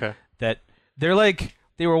 90s. Okay. That they're like.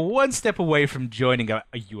 They were one step away from joining a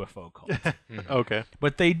UFO cult, Okay.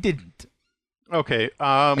 but they didn't. Okay.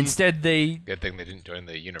 Instead, they Good thing they didn't join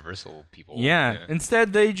the Universal people.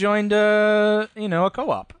 Instead, they joined a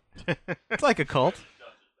co-op. It's like a cult.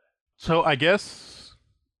 So I guess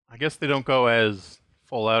they don't go as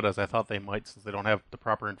full out as I thought they might, since they don't have the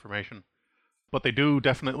proper information. But they do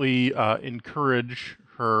definitely encourage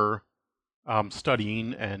her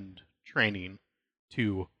studying and training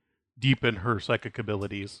to deepen her psychic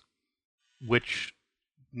abilities, which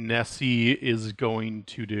Nessie is going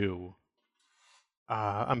to do.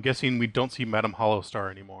 I'm guessing we don't see Madame Hollowstar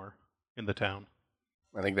anymore in the town.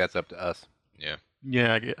 I think that's up to us. Yeah.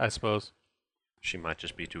 Yeah, I suppose. She might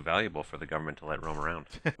just be too valuable for the government to let roam around.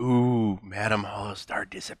 Ooh, Madame Hollowstar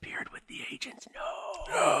disappeared with the agents.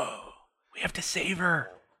 No. We have to save her.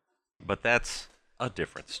 But that's a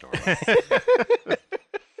different story.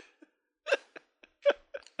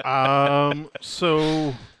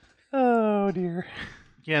 So Oh dear.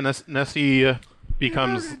 yeah, Nessie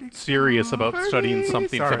becomes serious about studying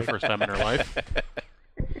something for the first time in her life.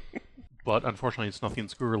 But unfortunately, it's nothing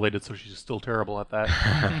school related, so she's still terrible at that.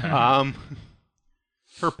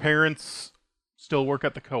 Her parents still work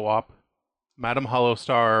at the co-op. Madame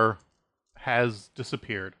Hollowstar has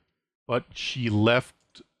disappeared, but she left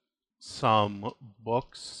some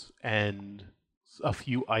books and a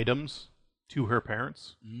few items to her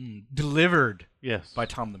parents. Delivered Yes. by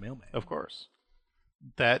Tom the Mailman. Of course.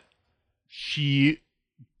 That she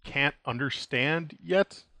can't understand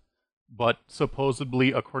yet, but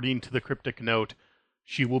supposedly, according to the cryptic note,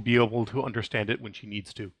 she will be able to understand it when she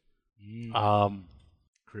needs to.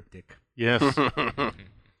 Cryptic. Yes.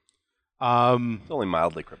 It's only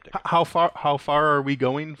mildly cryptic. How far are we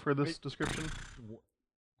going for this description?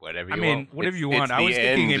 Whatever you I mean, want. whatever you It's want. I the was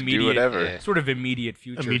thinking end, do immediate, whatever. Yeah. sort of immediate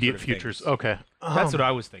future. Immediate sort of futures. things. Okay. That's what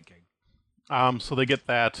I was thinking. So they get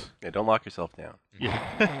that. Yeah, don't lock yourself down.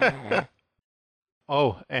 Yeah.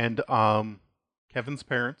 Oh, and Kevin's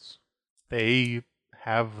parents, they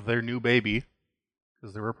have their new baby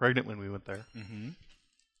because they were pregnant when we went there. Mm-hmm.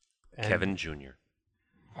 And Kevin Jr.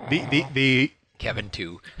 The Kevin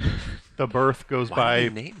too. the birth goes Why by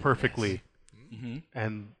did they name him perfectly, Mm-hmm.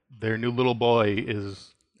 and their new little boy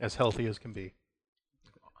is as healthy as can be.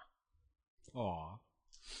 Aw.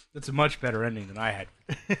 That's a much better ending than I had.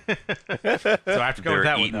 So I have to go They're with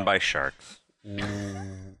that one. eaten though. by sharks.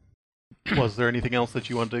 Was there anything else that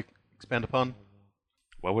you wanted to expand upon?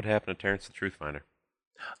 What would happen to Terrence the Truth Finder?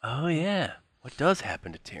 Oh yeah. What does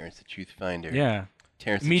happen to Terrence the Truth Finder? Yeah.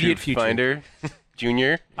 Terrence Immediate the Truth future. Finder,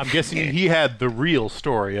 Junior. I'm guessing he had the real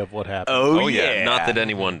story of what happened. Oh, yeah. Not that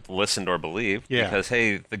anyone listened or believed, Yeah. because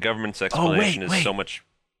hey, the government's Oh, explanation wait. is so much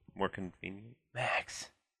more convenient. Max,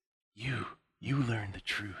 you learned the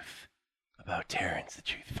truth about Terrence the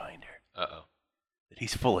Truth Finder. Uh-oh. That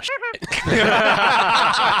he's full of shit.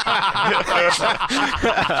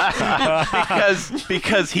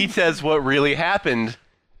 because he says what really happened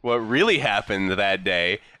that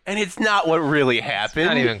day, and it's not what really happened.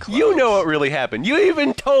 not even You know close. what really happened. You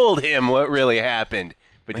even told him what really happened.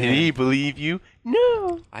 But did he believe you?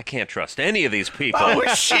 No. I can't trust any of these people. Oh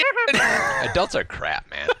shit! Adults are crap,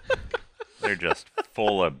 man. They're just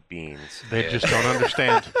full of beans. They Yeah. just don't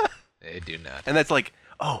understand. They do not. And that's like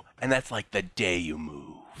the day you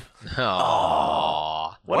move.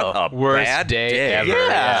 Aww. What a Worst bad day ever.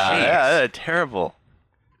 Yeah, terrible.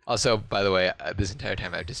 Also, by the way, this entire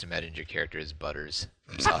time I've just imagined your character as Butters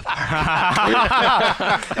from South Park.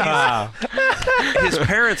 His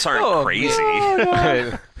parents aren't Oh, crazy.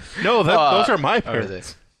 No, those are my Or parents.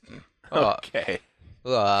 this. Oh, Okay.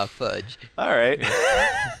 fudge. All right.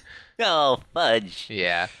 Oh, fudge.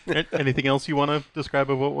 Yeah. Anything else you want to describe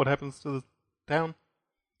of what happens to the town?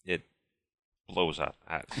 It blows up.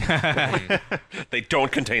 They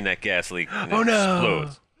don't contain that gas leak. And Oh, it no.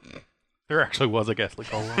 explodes. There actually was a gas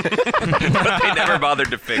leak all along. But they never bothered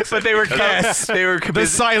to fix it. But they were because- The busy,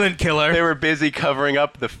 silent killer. they were busy covering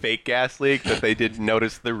up the fake gas leak that they didn't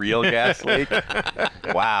notice the real gas leak.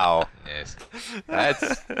 Wow. Yes.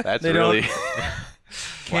 That's They really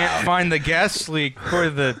Can't find the gas leak for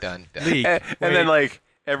the Done. leak. and Wait. then like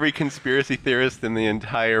every conspiracy theorist in the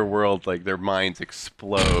entire world, like their minds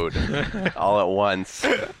explode all at once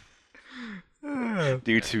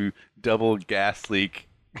due to double gas leak.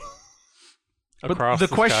 But Across the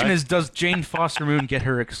question sky. is, does Jane Foster Moon get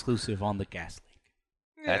her exclusive on the gas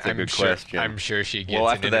leak? That's a I'm good sure, question. I'm sure she gets well,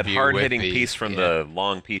 an after that interview hard-hitting with the- piece from yeah. the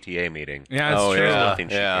long PTA meeting, Yeah, that's Oh, true. there's yeah. nothing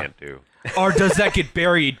she can't do. Or does that get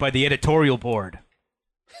buried by the editorial board?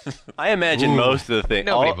 I imagine most of the things,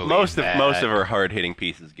 Nobody believes most of that. her hard-hitting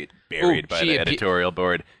pieces get buried by she the appe- editorial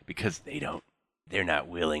board because they're not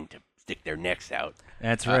willing to stick their necks out.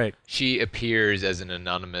 That's right. She appears as an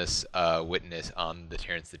anonymous witness on the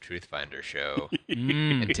Terrence the Truth Finder show,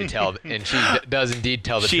 Mm. and and she does indeed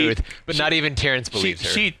tell the She- truth, but not even Terrence believes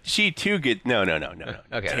her. She too get no.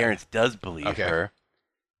 Okay. Terrence does believe Okay. her,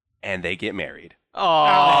 and they get married. Oh,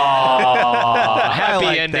 happy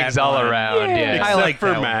like endings that all one. around. Yeah. I like for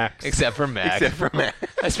that one. Max. Except for Max. Except for Matt.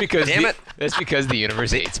 That's because Damn it. That's because the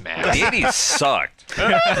universe hates Max. The 80s sucked.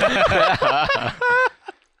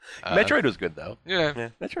 Metroid was good though. Yeah.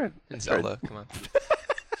 Metroid. And Zelda, come on.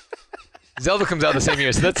 Zelda comes out the same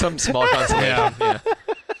year, so that's some small consolation. Yeah.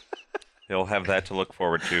 He'll have that to look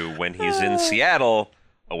forward to when he's in Seattle,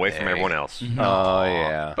 away from There everyone you go. else. Oh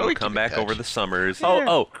yeah. But we He'll come keep in back touch. over the summers.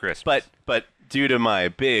 Oh, Christmas. but due to my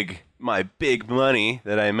big money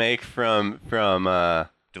that I make from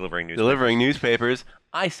delivering news. delivering newspapers,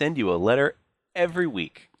 I send you a letter every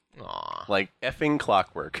week, Aw. like effing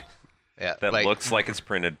clockwork. Yeah. that like, looks like it's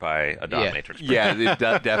printed by a dot Yeah. matrix. Yeah,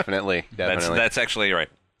 definitely. That's actually right.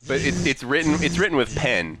 But it's written with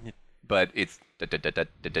pen, but it's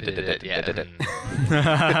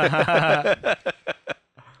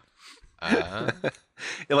uh,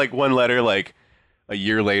 like one letter. Like a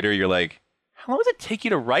year later, you're like, How long does it take you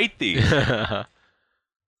to write these?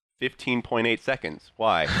 15.8 seconds.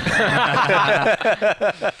 Why?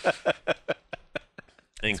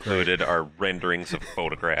 Included are renderings of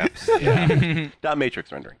photographs. Dot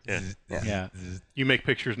matrix rendering. Yeah. You make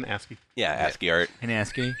pictures in ASCII. Yeah, ASCII art. In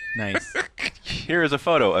ASCII. Nice. Here is a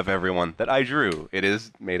photo of everyone that I drew. It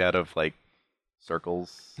is made out of like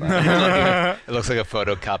circles. It looks like a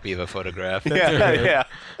photocopy of a photograph. yeah.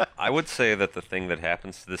 I would say that the thing that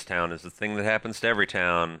happens to this town is the thing that happens to every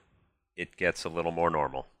town. It gets a little more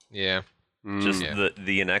normal. Yeah. Just Yeah.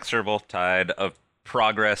 the inexorable tide of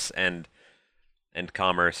progress and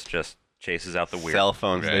commerce just chases out the weird. Cell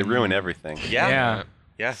phones, they Right. ruin everything. Yeah.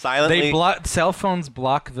 Yeah. Silently. They block cell phones.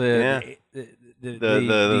 Block the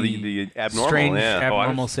the abnormal. strange yeah.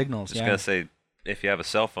 abnormal signals. Just Yeah. gonna say, if you have a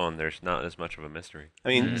cell phone, there's not as much of a mystery. I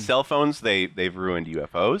mean, cell phones, they've ruined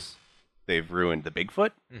UFOs. They've ruined the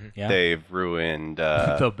Bigfoot. Yeah. They've ruined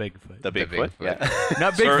the Bigfoot. the Bigfoot. Bigfoot. Yeah.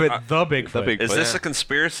 Not Sir, Bigfoot. The Bigfoot. the Bigfoot. Is this yeah. a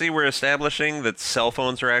conspiracy we're establishing that cell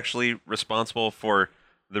phones are actually responsible for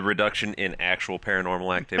the reduction in actual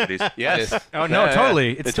paranormal activities? Yes. Oh no, Yeah,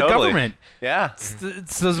 totally. yeah. It's the Totally. government. Yeah.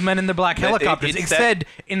 It's those men in the black That- it- helicopters. it's Instead,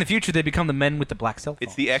 in the future, they become the men with the black cell phones.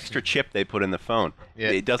 It's the extra chip they put in the phone.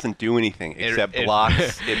 Yeah. It doesn't do anything except it-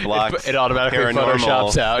 blocks. It blocks. It automatically paranormal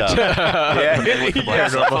photoshops out. stuff. Men with the black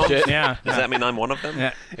cell Paranormal phones? shit. Yeah. Does that mean I'm one of them?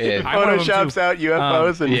 Yeah. Yeah. I'm one of them, Photoshops too. out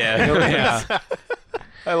UFOs and Yeah.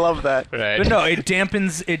 I love that. Right. But no, it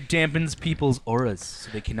dampens people's auras,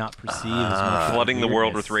 so they cannot perceive as much. Flooding the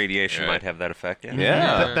world with weirdness. radiation Right. might have that effect. Yeah.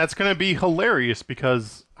 Yeah. That's going to be hilarious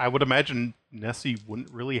because I would imagine Nessie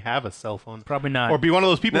wouldn't really have a cell phone. Probably not. Or be one of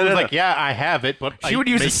those people No, who's no, like, yeah, I have it, but She I would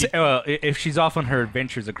use make if she's off on her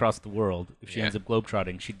adventures across the world. If she Yeah. ends up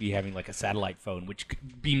globetrotting, she'd be having like a satellite phone, which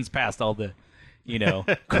beams past all the,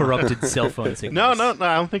 corrupted cell phone signals. No,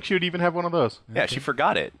 I don't think she would even have one of those. Yeah, she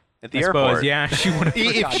forgot it at the I airport. suppose, yeah, she would have.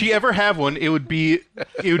 If she ever have one, it would be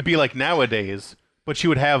like nowadays, but she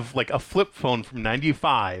would have like a flip phone from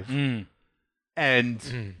 '95,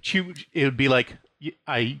 and it would be like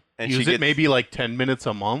I And she use it gets- maybe like 10 minutes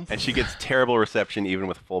a month. And she gets terrible reception even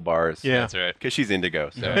with full bars. Yeah. That's right. Because she's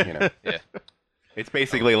indigo, so, Yeah. It's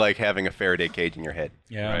basically like having a Faraday cage in your head.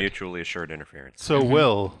 Yeah, Mutually assured interference. So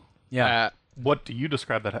Will, yeah, what do you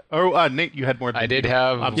describe that? Nate, you had more. Than I did me.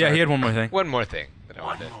 have I'm yeah. sorry. He had one more thing. one more thing that I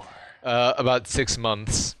wanted. About 6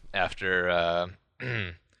 months after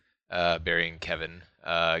burying Kevin,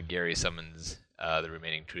 Gary summons the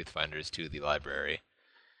remaining truth finders to the library.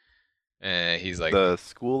 He's like, The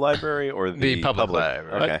school library or the public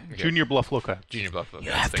library. Okay. Junior Bluff Loca. Junior Buffalo.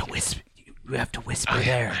 You have to whisper. You have to whisper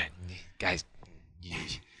there. Guys.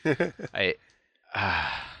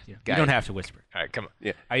 You Guys. don't have to whisper. All right, come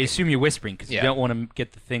on. I assume you're whispering because you Yeah. don't want to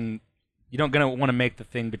get the thing. You don't gonna want to make the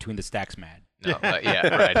thing between the stacks mad. No,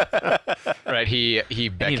 yeah, right. He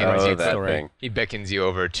beckons Oh, you. that story. thing. He beckons you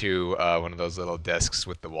over to one of those little desks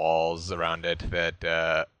with the walls around it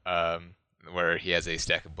that where he has a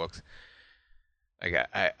stack of books. Like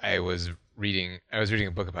I was reading a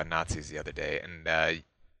book about Nazis the other day, and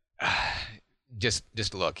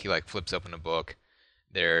just look. He like flips open a book.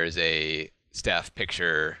 There's a staff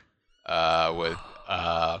picture with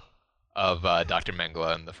of Dr.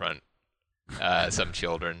 Mengele in the front. Some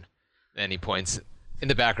children, and he points in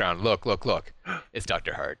the background. Look! It's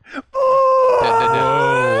Dr. Hart.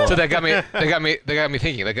 So that got me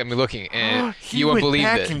thinking. That got me looking, and you won't believe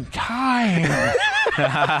it.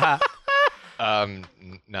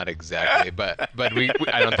 Not exactly, but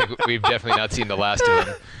I don't think we've definitely not seen the last of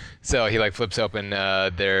him. So he like flips open.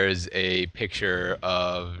 There's a picture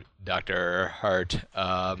of Dr. Hart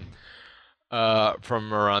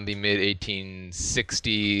from around the mid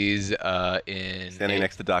 1860s in Standing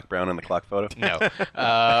next to Doc Brown in the clock photo. no,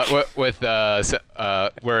 with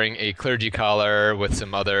wearing a clergy collar with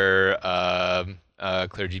some other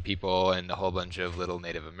clergy people and a whole bunch of little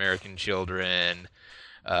Native American children.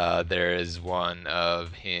 There's one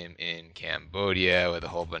of him in Cambodia with a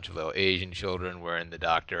whole bunch of little Asian children wearing the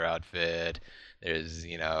doctor outfit. There's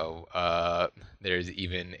there's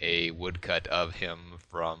even a woodcut of him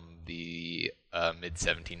from the mid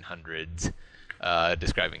 1700s,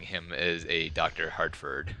 describing him as a Dr.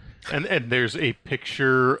 Hartford. And there's a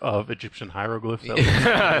picture of Egyptian hieroglyphs that looks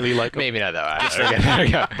really like Maybe not that one. There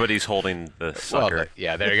we go. But he's holding the sucker.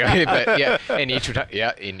 Yeah, there you go. But yeah,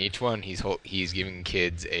 in each one, he's giving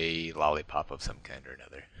kids a lollipop of some kind or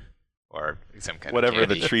another, or some kind Whatever of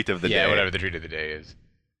the candy. treat of the Yeah, day. whatever the treat of the day is.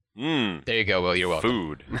 Mmm. There you go. Will, you're welcome.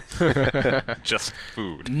 Food. Just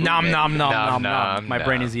food. Nom nom nom nom nom. nom, My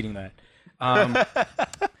brain nom. is eating that.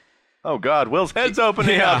 Oh God, Will's head's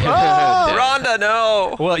opening Yeah. up. Oh! Rhonda,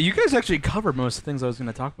 no. Well, you guys actually covered most of the things I was going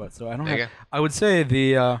to talk about, so I don't There you have. I would say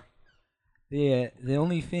the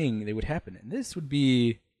only thing that would happen, and this would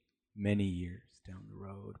be many years down the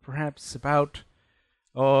road, perhaps about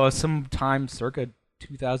sometime circa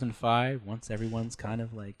 2005, once everyone's kind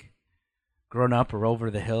of like grown up or over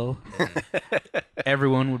the hill,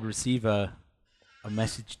 everyone would receive a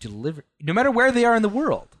message delivered, no matter where they are in the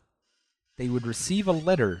world. They would receive a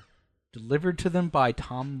letter delivered to them by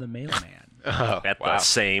Tom the Mailman. Oh, At wow. the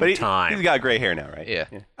same But time. he's got gray hair now, right? Yeah.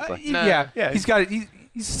 Yeah, Yeah. he's got he's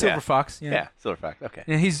a silver Yeah. fox. Yeah, silver fox. Okay.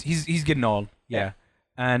 And he's getting old. Yeah.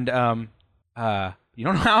 And you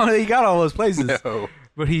don't know how he got all those places. No.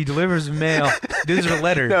 But he delivers mail. Delivers a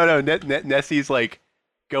letter. No. Nessie's like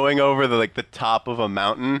going over the top of a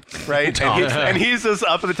mountain, right? and he's just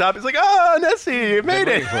up at the top. He's like, "Oh, Nessie, you made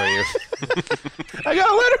it! For you. I got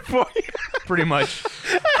a letter for you." Pretty much.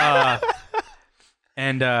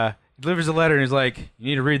 And he delivers a letter and he's like, "You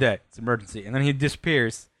need to read that. It's an emergency." And then he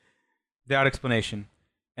disappears without explanation.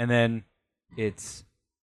 And then it's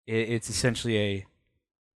essentially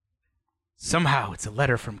somehow it's a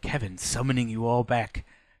letter from Kevin summoning you all back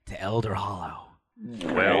to Elder Hollow.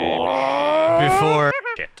 Well, Before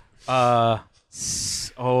shit.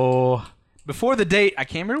 before the date, I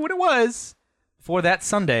can't remember what it was. Before that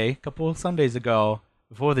Sunday, a couple of Sundays ago,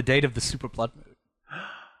 before the date of the super blood moon.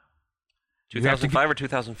 You have to 2005 or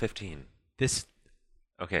 2015? This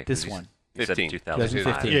Okay. this 'cause you one. You said 15. 2015.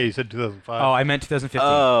 2015. Yeah, you said 2005. Oh, I meant 2015.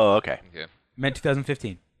 Oh, okay. Okay. meant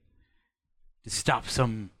 2015. To stop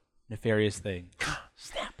some nefarious thing.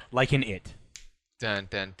 Snap. Like in It. Dun,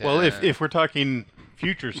 dun, dun. Well, if we're talking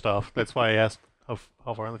future stuff, that's why I asked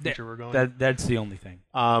how far in the future we're going. That's the only thing.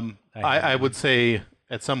 I would say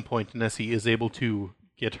at some point Nessie is able to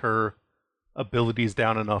get her abilities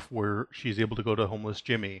down enough where she's able to go to Homeless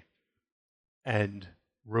Jimmy and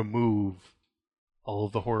remove all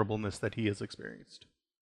of the horribleness that he has experienced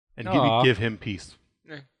and Aw. give him peace.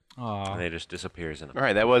 Aw. And he just disappears in a All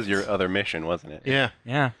right, that was your other mission, wasn't it? Yeah.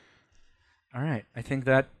 Yeah. All right. I think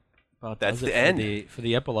that about That's does it the end. for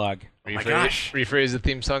the epilogue. Rephrase the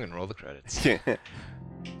theme song and roll the credits.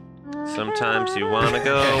 Sometimes you want to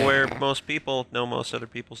go where most people know most other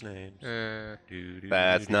people's names.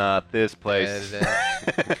 That's not this place.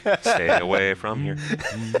 Stay away from here.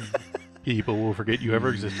 People will forget you ever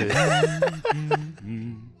existed.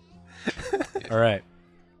 All right.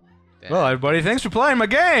 Well, everybody, thanks for playing my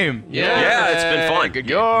game. Yeah, it's been fun. Good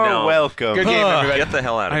game. You're No. welcome. Good game, everybody. Get the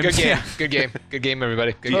hell out of I'm- here. Good game. Yeah. Good game. Good game,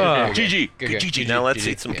 everybody. Good Uh, game. GG. Good game. Now let's GG.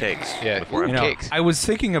 eat some cakes. Yeah. before You I- know, Cakes. I was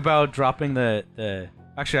thinking about dropping the.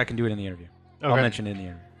 Actually, I can do it in the interview. I'll Okay. mention it in the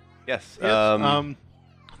interview. Yes. Yes,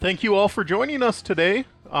 thank you all for joining us today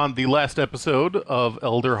on the last episode of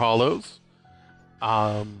Elder Hollows.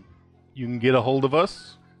 You can get a hold of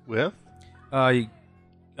us with You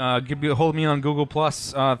get a hold of me on Google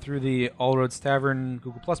Plus through the All Roads Tavern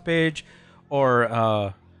Google Plus page,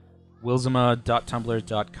 or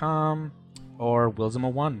wilzima.tumblr.com, or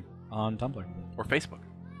wilzima1 on Tumblr or Facebook.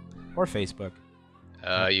 or Facebook.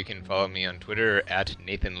 You can follow me on Twitter at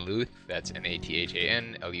Nathan Luth. That's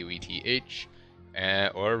NathanLueth.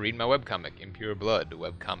 Or read my webcomic, Impure Blood,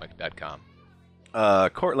 webcomic.com.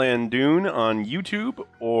 Cortland Dune on YouTube,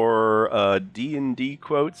 or D&D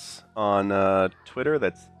Quotes on Twitter.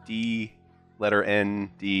 That's D letter N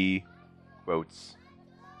D quotes.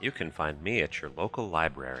 You can find me at your local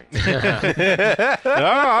library.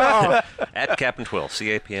 Ah! At Captain Twill.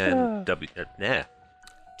 CAPN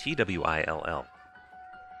TWILL.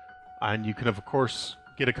 And you can, of course,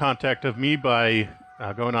 get a contact of me by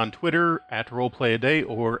going on Twitter at RolePlayAday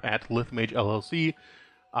or at Lithmage LLC.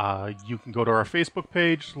 You can go to our Facebook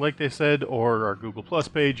page, like they said, or our Google Plus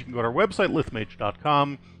page. You can go to our website,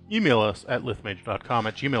 lithmage.com. Email us at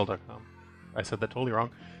lithmage.com@gmail.com. I said that totally wrong.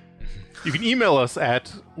 You can email us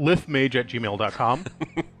at lithmage@gmail.com.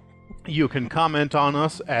 You can comment on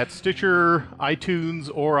us at Stitcher, iTunes,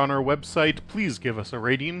 or on our website. Please give us a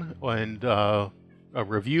rating and a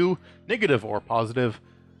review, negative or positive.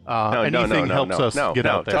 Anything helps us get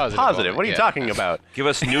out there. Just positive. What are you talking about? Give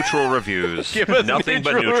us neutral reviews. Give us Nothing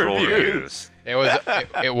but neutral neutral reviews.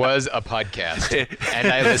 reviews. It was a podcast,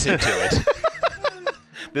 and I listened to it.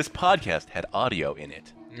 This podcast had audio in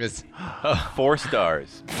it. It's, 4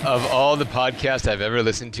 stars. of all the podcasts I've ever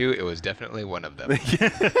listened to, it was definitely one of them.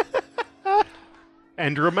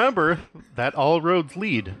 And remember that all roads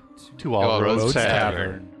lead to All Roads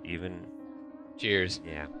Tavern. Even, Cheers.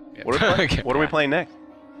 yeah. What are we playing next?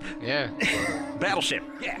 Yeah. Battleship.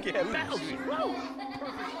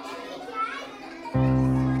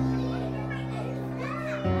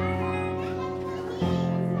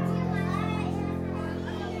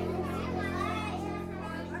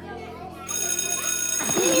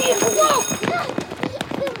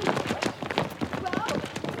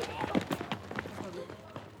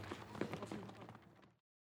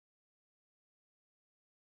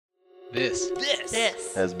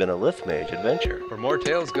 This has been a Lithmage adventure. For more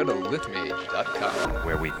tales, go to lithmage.com.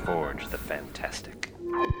 Where we forge the fantastic.